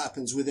 and that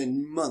happens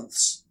within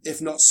months,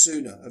 if not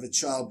sooner, of a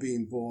child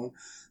being born,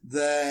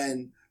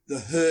 then the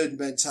herd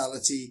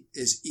mentality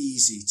is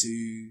easy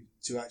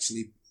to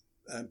actually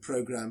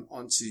program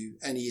onto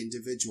any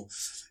individual.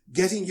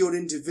 Getting your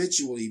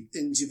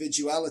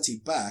individuality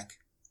back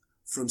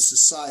from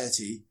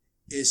society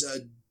is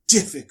a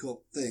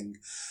difficult thing,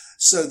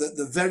 so that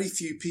the very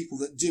few people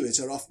that do it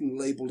are often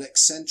labelled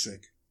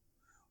eccentric.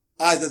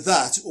 Either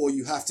that, or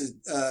you have to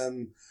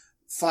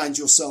find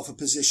yourself a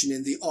position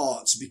in the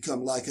arts,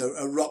 become like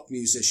a rock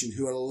musician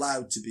who are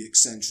allowed to be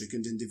eccentric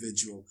and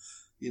individual,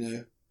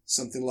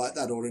 something like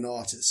that, or an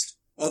artist.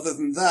 Other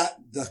than that,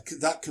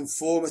 that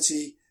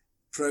conformity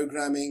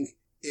programming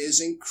is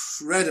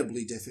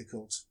incredibly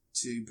difficult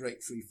to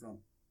break free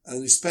from.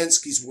 And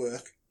Ouspensky's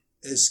work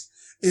is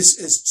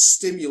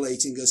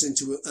stimulating us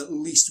into at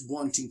least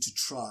wanting to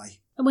try.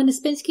 And when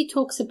Ouspensky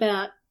talks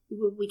about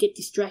we get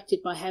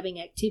distracted by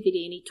having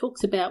activity, and he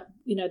talks about,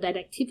 that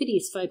activity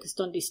is focused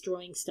on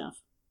destroying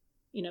stuff.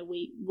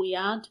 We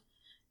aren't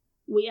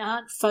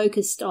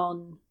focused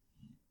on,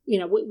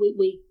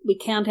 we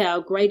count our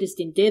greatest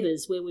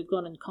endeavours where we've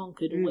gone and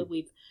conquered, or where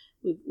we've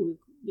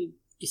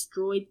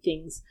destroyed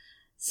things,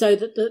 so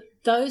that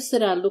those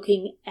that are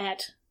looking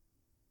at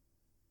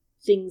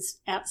things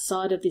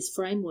outside of this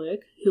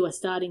framework, who are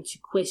starting to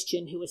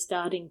question, who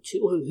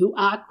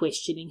are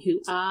questioning,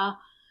 who are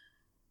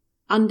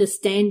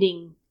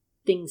understanding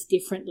things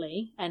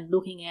differently and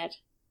looking at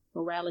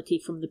morality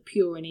from the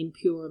pure and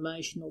impure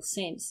emotional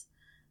sense,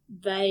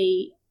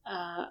 they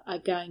are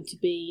going to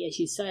be, as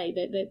you say,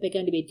 they're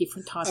going to be a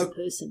different type of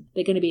person.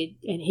 They're going to be,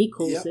 and he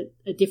calls it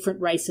a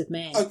different race of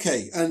man.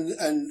 Okay, and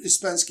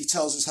Ouspensky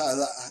tells us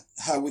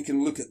how we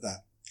can look at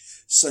that.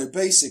 So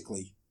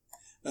basically,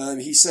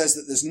 he says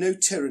that there's no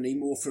tyranny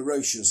more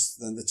ferocious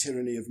than the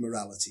tyranny of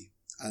morality.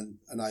 And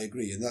I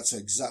agree, and that's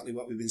exactly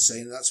what we've been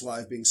saying, and that's why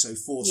I've been so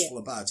forceful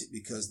about it,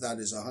 because that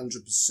is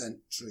 100%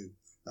 true.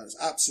 That is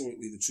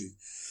absolutely the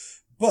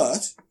truth.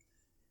 But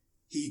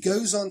he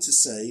goes on to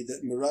say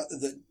that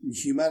that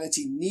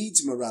humanity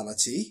needs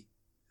morality,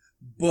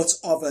 but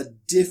of a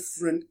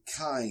different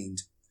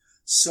kind,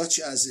 such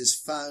as is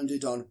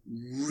founded on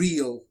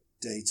real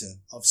data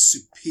of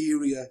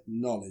superior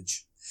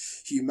knowledge.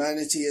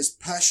 Humanity is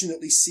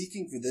passionately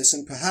seeking for this,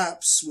 and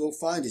perhaps will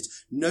find it.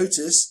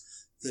 Notice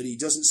that he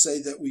doesn't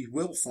say that we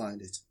will find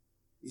it.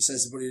 He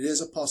says, but it is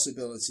a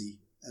possibility,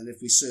 and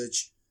if we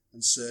search,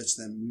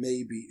 then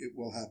maybe it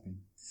will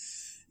happen.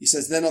 He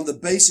says, then on the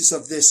basis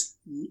of this,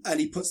 and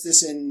he puts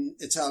this in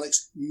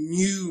italics,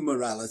 new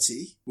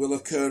morality, will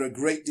occur a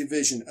great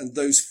division, and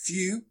those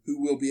few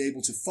who will be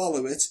able to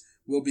follow it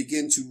will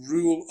begin to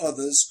rule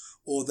others,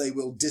 or they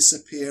will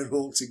disappear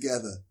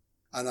altogether.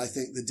 And I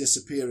think the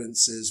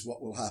disappearance is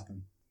what will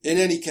happen. In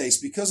any case,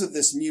 because of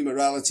this new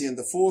morality and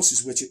the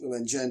forces which it will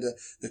engender,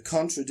 the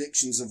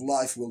contradictions of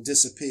life will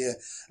disappear,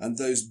 and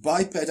those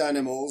biped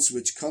animals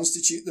which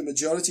constitute the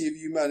majority of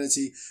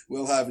humanity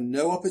will have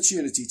no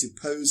opportunity to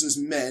pose as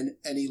men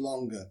any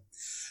longer.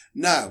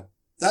 Now,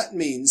 that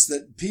means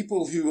that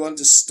people who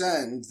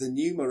understand the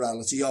new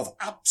morality of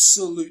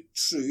absolute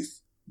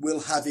truth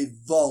will have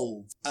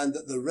evolved, and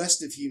that the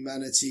rest of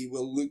humanity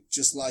will look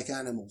just like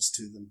animals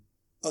to them.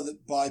 Other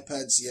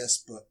bipeds, yes,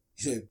 but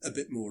a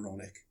bit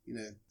moronic,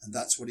 and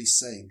that's what he's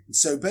saying. And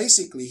so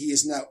basically he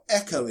is now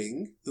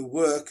echoing the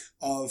work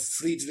of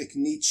Friedrich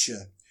Nietzsche,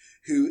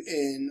 who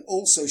in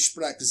Also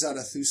sprach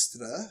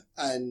Zarathustra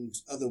and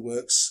other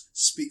works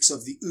speaks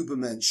of the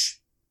Übermensch,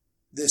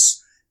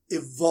 this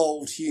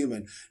evolved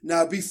human.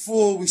 Now,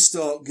 before we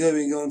start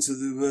going on to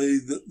the way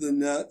that the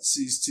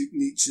Nazis took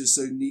Nietzsche,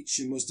 so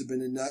Nietzsche must have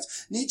been a Nazi.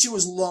 Nietzsche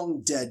was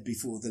long dead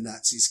before the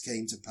Nazis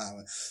came to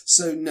power.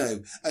 So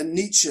no. And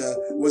Nietzsche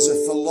was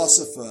a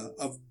philosopher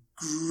of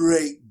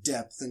great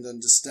depth and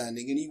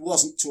understanding, and he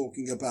wasn't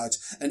talking about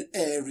an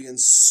Aryan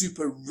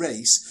super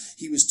race.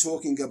 He was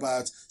talking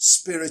about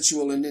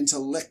spiritual and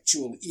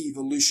intellectual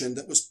evolution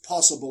that was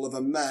possible of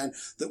a man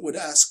that would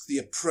ask the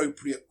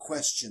appropriate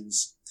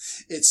questions.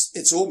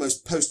 It's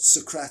almost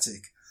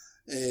post-Socratic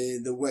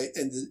in the way,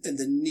 in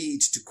the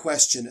need to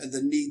question and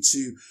the need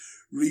to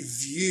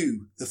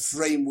review the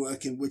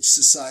framework in which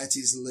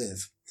societies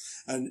live.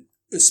 And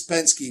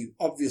Ouspensky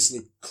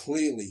obviously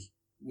clearly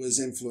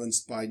was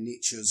influenced by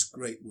Nietzsche's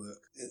great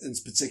work, in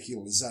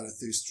particular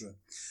Zarathustra.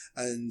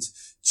 And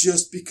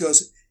just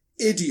because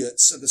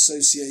idiots have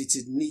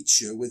associated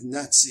Nietzsche with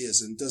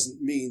Nazism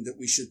doesn't mean that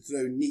we should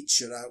throw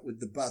Nietzsche out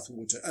with the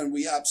bathwater, and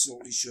we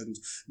absolutely shouldn't,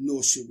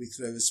 nor should we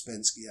throw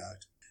Ouspensky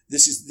out.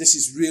 This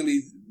is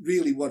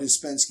really what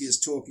Ouspensky is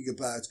talking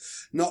about.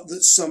 Not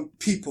that some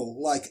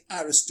people, like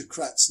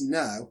aristocrats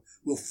now,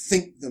 will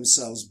think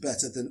themselves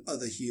better than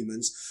other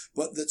humans,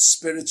 but that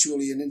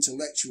spiritually and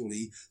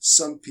intellectually,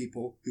 some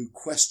people who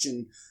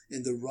question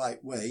in the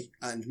right way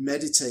and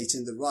meditate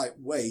in the right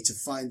way to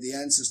find the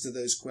answers to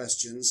those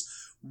questions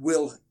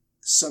will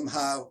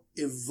somehow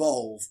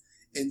evolve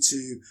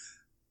into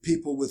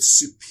people with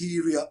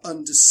superior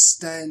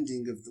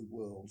understanding of the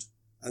world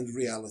and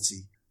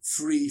reality,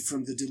 free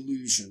from the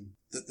delusion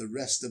that the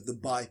rest of the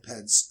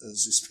bipeds,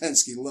 as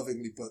Ouspensky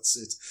lovingly puts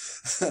it,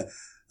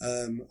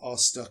 are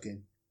stuck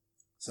in.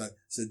 So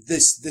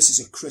this is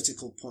a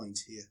critical point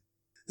here,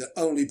 that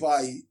only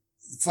by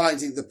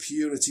finding the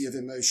purity of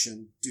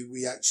emotion do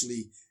we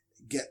actually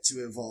get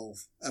to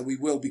evolve, and we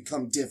will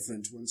become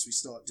different once we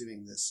start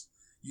doing this.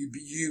 You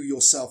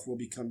yourself will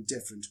become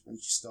different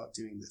once you start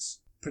doing this.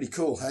 Pretty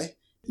cool, hey?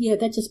 Yeah,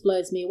 that just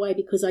blows me away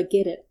because I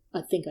get it.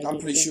 I think I get it. I'm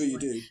pretty sure you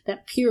do.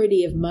 That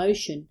purity of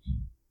motion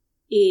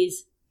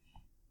is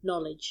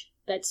knowledge.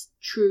 That's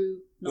true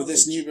knowledge. With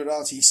this new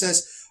morality, he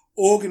says,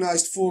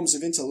 organized forms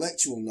of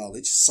intellectual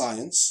knowledge,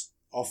 science,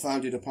 are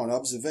founded upon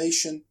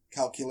observation,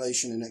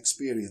 calculation, and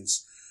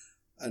experience,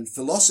 and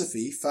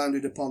philosophy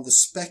founded upon the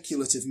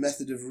speculative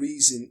method of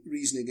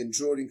reasoning and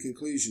drawing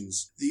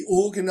conclusions. The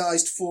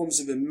organized forms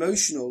of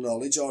emotional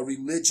knowledge are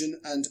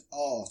religion and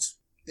art.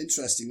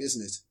 Interesting,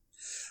 isn't it?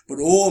 But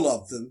all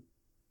of them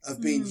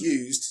have been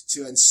used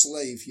to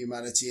enslave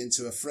humanity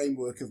into a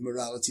framework of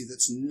morality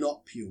that's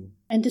not pure.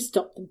 And to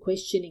stop them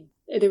questioning.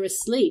 They're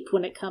asleep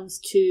when it comes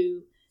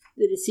to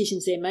the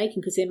decisions they're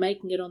making, because they're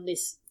making it on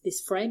this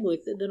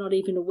framework that they're not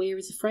even aware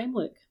is a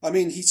framework. I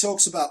mean, he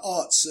talks about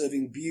art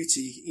serving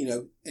beauty,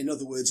 in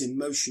other words,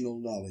 emotional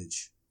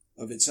knowledge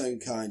of its own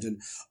kind.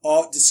 And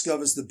art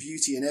discovers the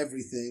beauty in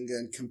everything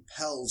and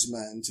compels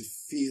man to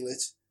feel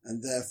it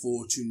and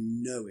therefore to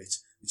know it,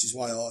 which is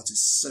why art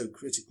is so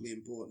critically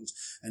important,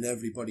 and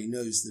everybody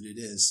knows that it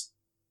is.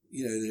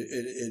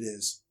 It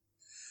is.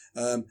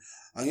 I'm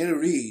going to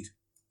read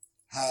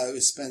how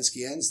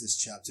Ouspensky ends this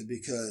chapter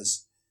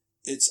because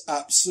it's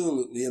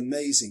absolutely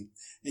amazing.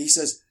 And he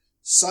says,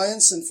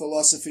 science and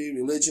philosophy,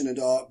 religion and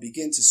art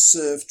begin to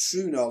serve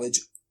true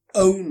knowledge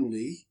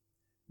only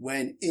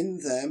when in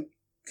them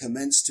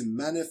commence to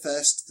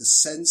manifest the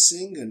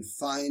sensing and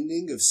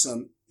finding of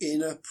some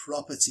inner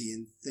property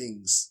in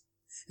things.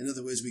 In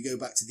other words, we go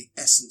back to the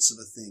essence of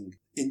a thing.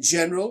 In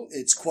general,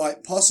 it's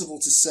quite possible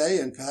to say,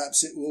 and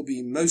perhaps it will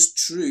be most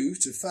true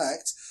to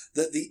fact,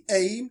 that the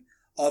aim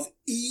of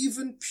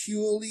even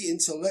purely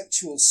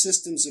intellectual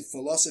systems of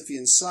philosophy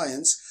and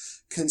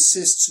science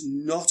consists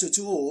not at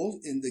all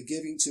in the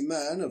giving to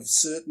man of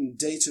certain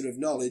data of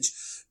knowledge,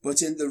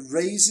 but in the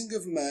raising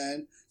of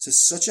man to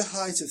such a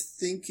height of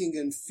thinking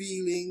and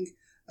feeling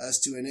as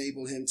to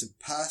enable him to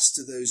pass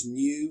to those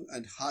new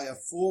and higher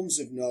forms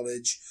of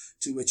knowledge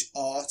to which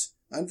art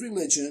and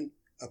religion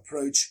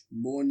approach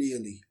more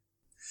nearly.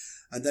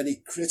 And then he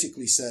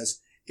critically says,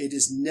 it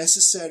is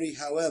necessary,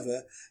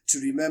 however, to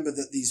remember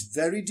that these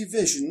very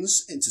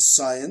divisions into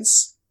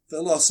science,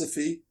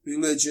 philosophy,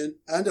 religion,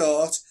 and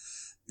art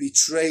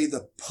betray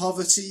the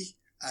poverty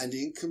and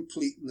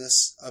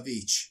incompleteness of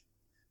each,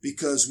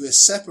 because we're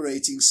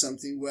separating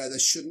something where there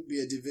shouldn't be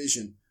a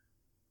division,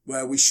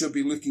 where we should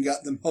be looking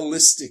at them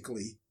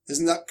holistically.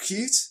 Isn't that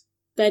cute?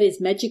 That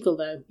is magical,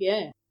 though,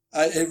 yeah.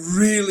 It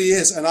really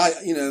is. And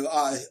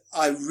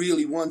I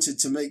really wanted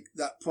to make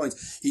that point.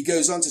 He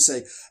goes on to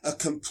say, a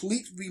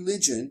complete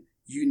religion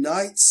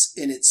unites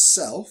in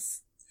itself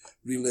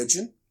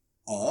religion,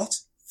 art,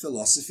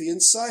 philosophy,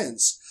 and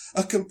science.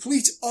 A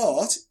complete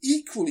art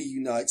equally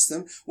unites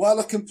them, while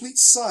a complete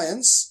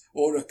science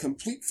or a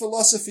complete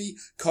philosophy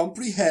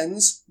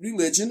comprehends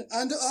religion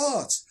and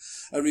art.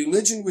 A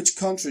religion which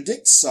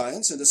contradicts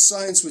science and a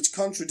science which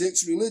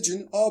contradicts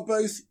religion are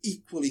both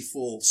equally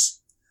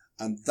false.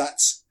 And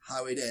that's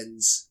how it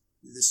ends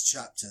this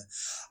chapter.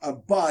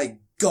 And by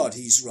God,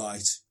 he's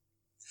right.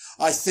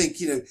 I think,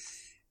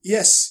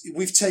 yes,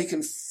 we've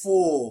taken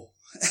 4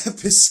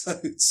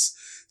 episodes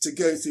to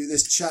go through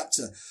this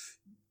chapter.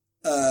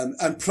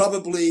 And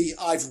probably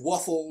I've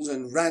waffled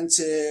and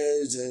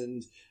ranted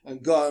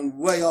and gone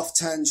way off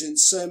tangent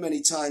so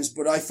many times,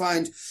 but I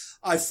find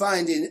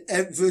in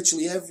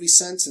virtually every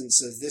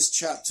sentence of this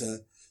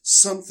chapter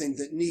something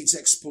that needs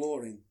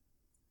exploring.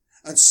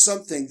 And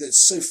something that's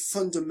so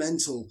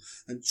fundamental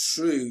and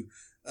true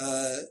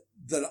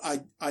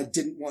that I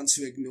didn't want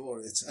to ignore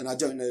it. And I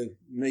don't know,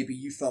 maybe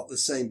you felt the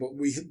same, but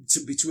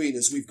between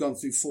us, we've gone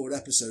through 4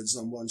 episodes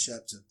on one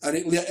chapter. And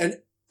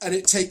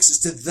it takes us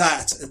to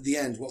that at the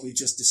end, what we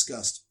just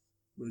discussed,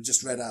 what I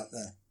just read out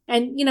there.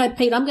 And,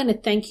 Pete, I'm going to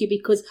thank you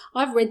because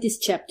I've read this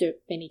chapter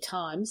many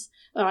times,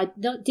 but I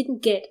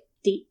didn't get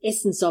the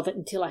essence of it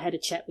until I had a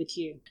chat with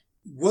you.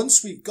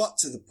 Once we've got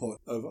to the point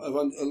of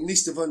at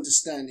least of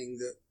understanding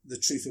the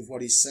truth of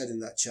what he said in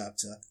that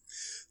chapter,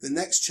 the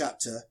next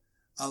chapter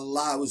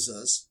allows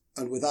us,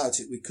 and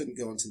without it we couldn't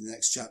go on to the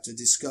next chapter,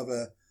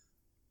 discover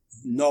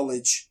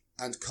knowledge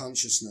and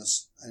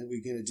consciousness. And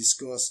we're going to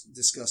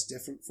discuss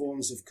different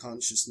forms of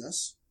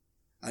consciousness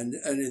And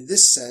in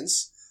this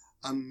sense,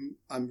 I'm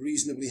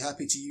reasonably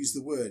happy to use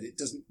the word. It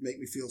doesn't make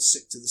me feel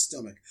sick to the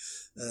stomach,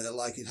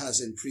 like it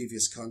has in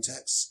previous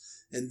contexts.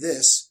 In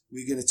this,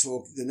 we're going to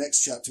talk, the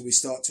next chapter, we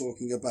start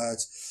talking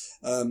about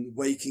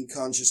waking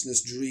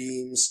consciousness,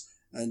 dreams,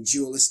 and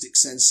dualistic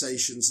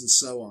sensations, and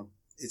so on.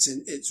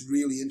 It's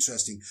really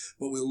interesting.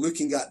 But we're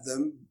looking at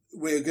them.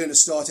 We're going to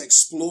start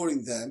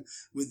exploring them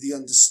with the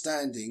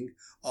understanding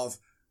of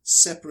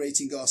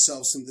separating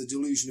ourselves from the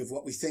delusion of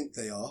what we think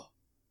they are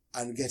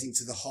and getting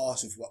to the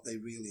heart of what they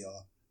really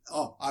are.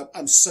 Oh,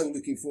 I'm so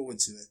looking forward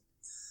to it.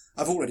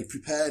 I've already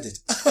prepared it.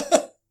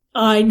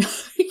 I know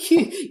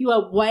you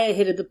are way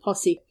ahead of the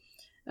posse.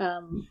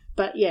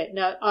 But yeah,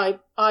 no,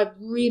 I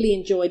really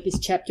enjoyed this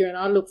chapter, and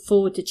I look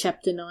forward to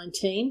chapter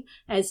 19,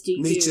 as do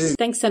you. Me too.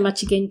 Thanks so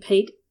much again,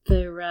 Pete,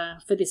 for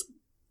this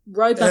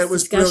robust It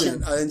was discussion.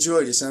 brilliant. I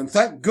enjoyed it, and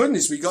thank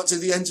goodness we got to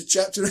the end of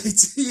chapter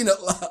 18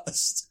 at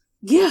last.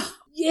 Yeah,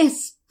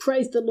 yes,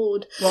 praise the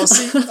Lord. Well, I'll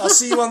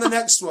see you on the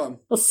next one.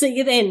 I'll see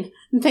you then.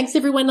 And thanks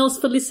everyone else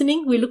for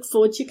listening. We look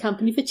forward to your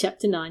company for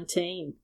chapter 19.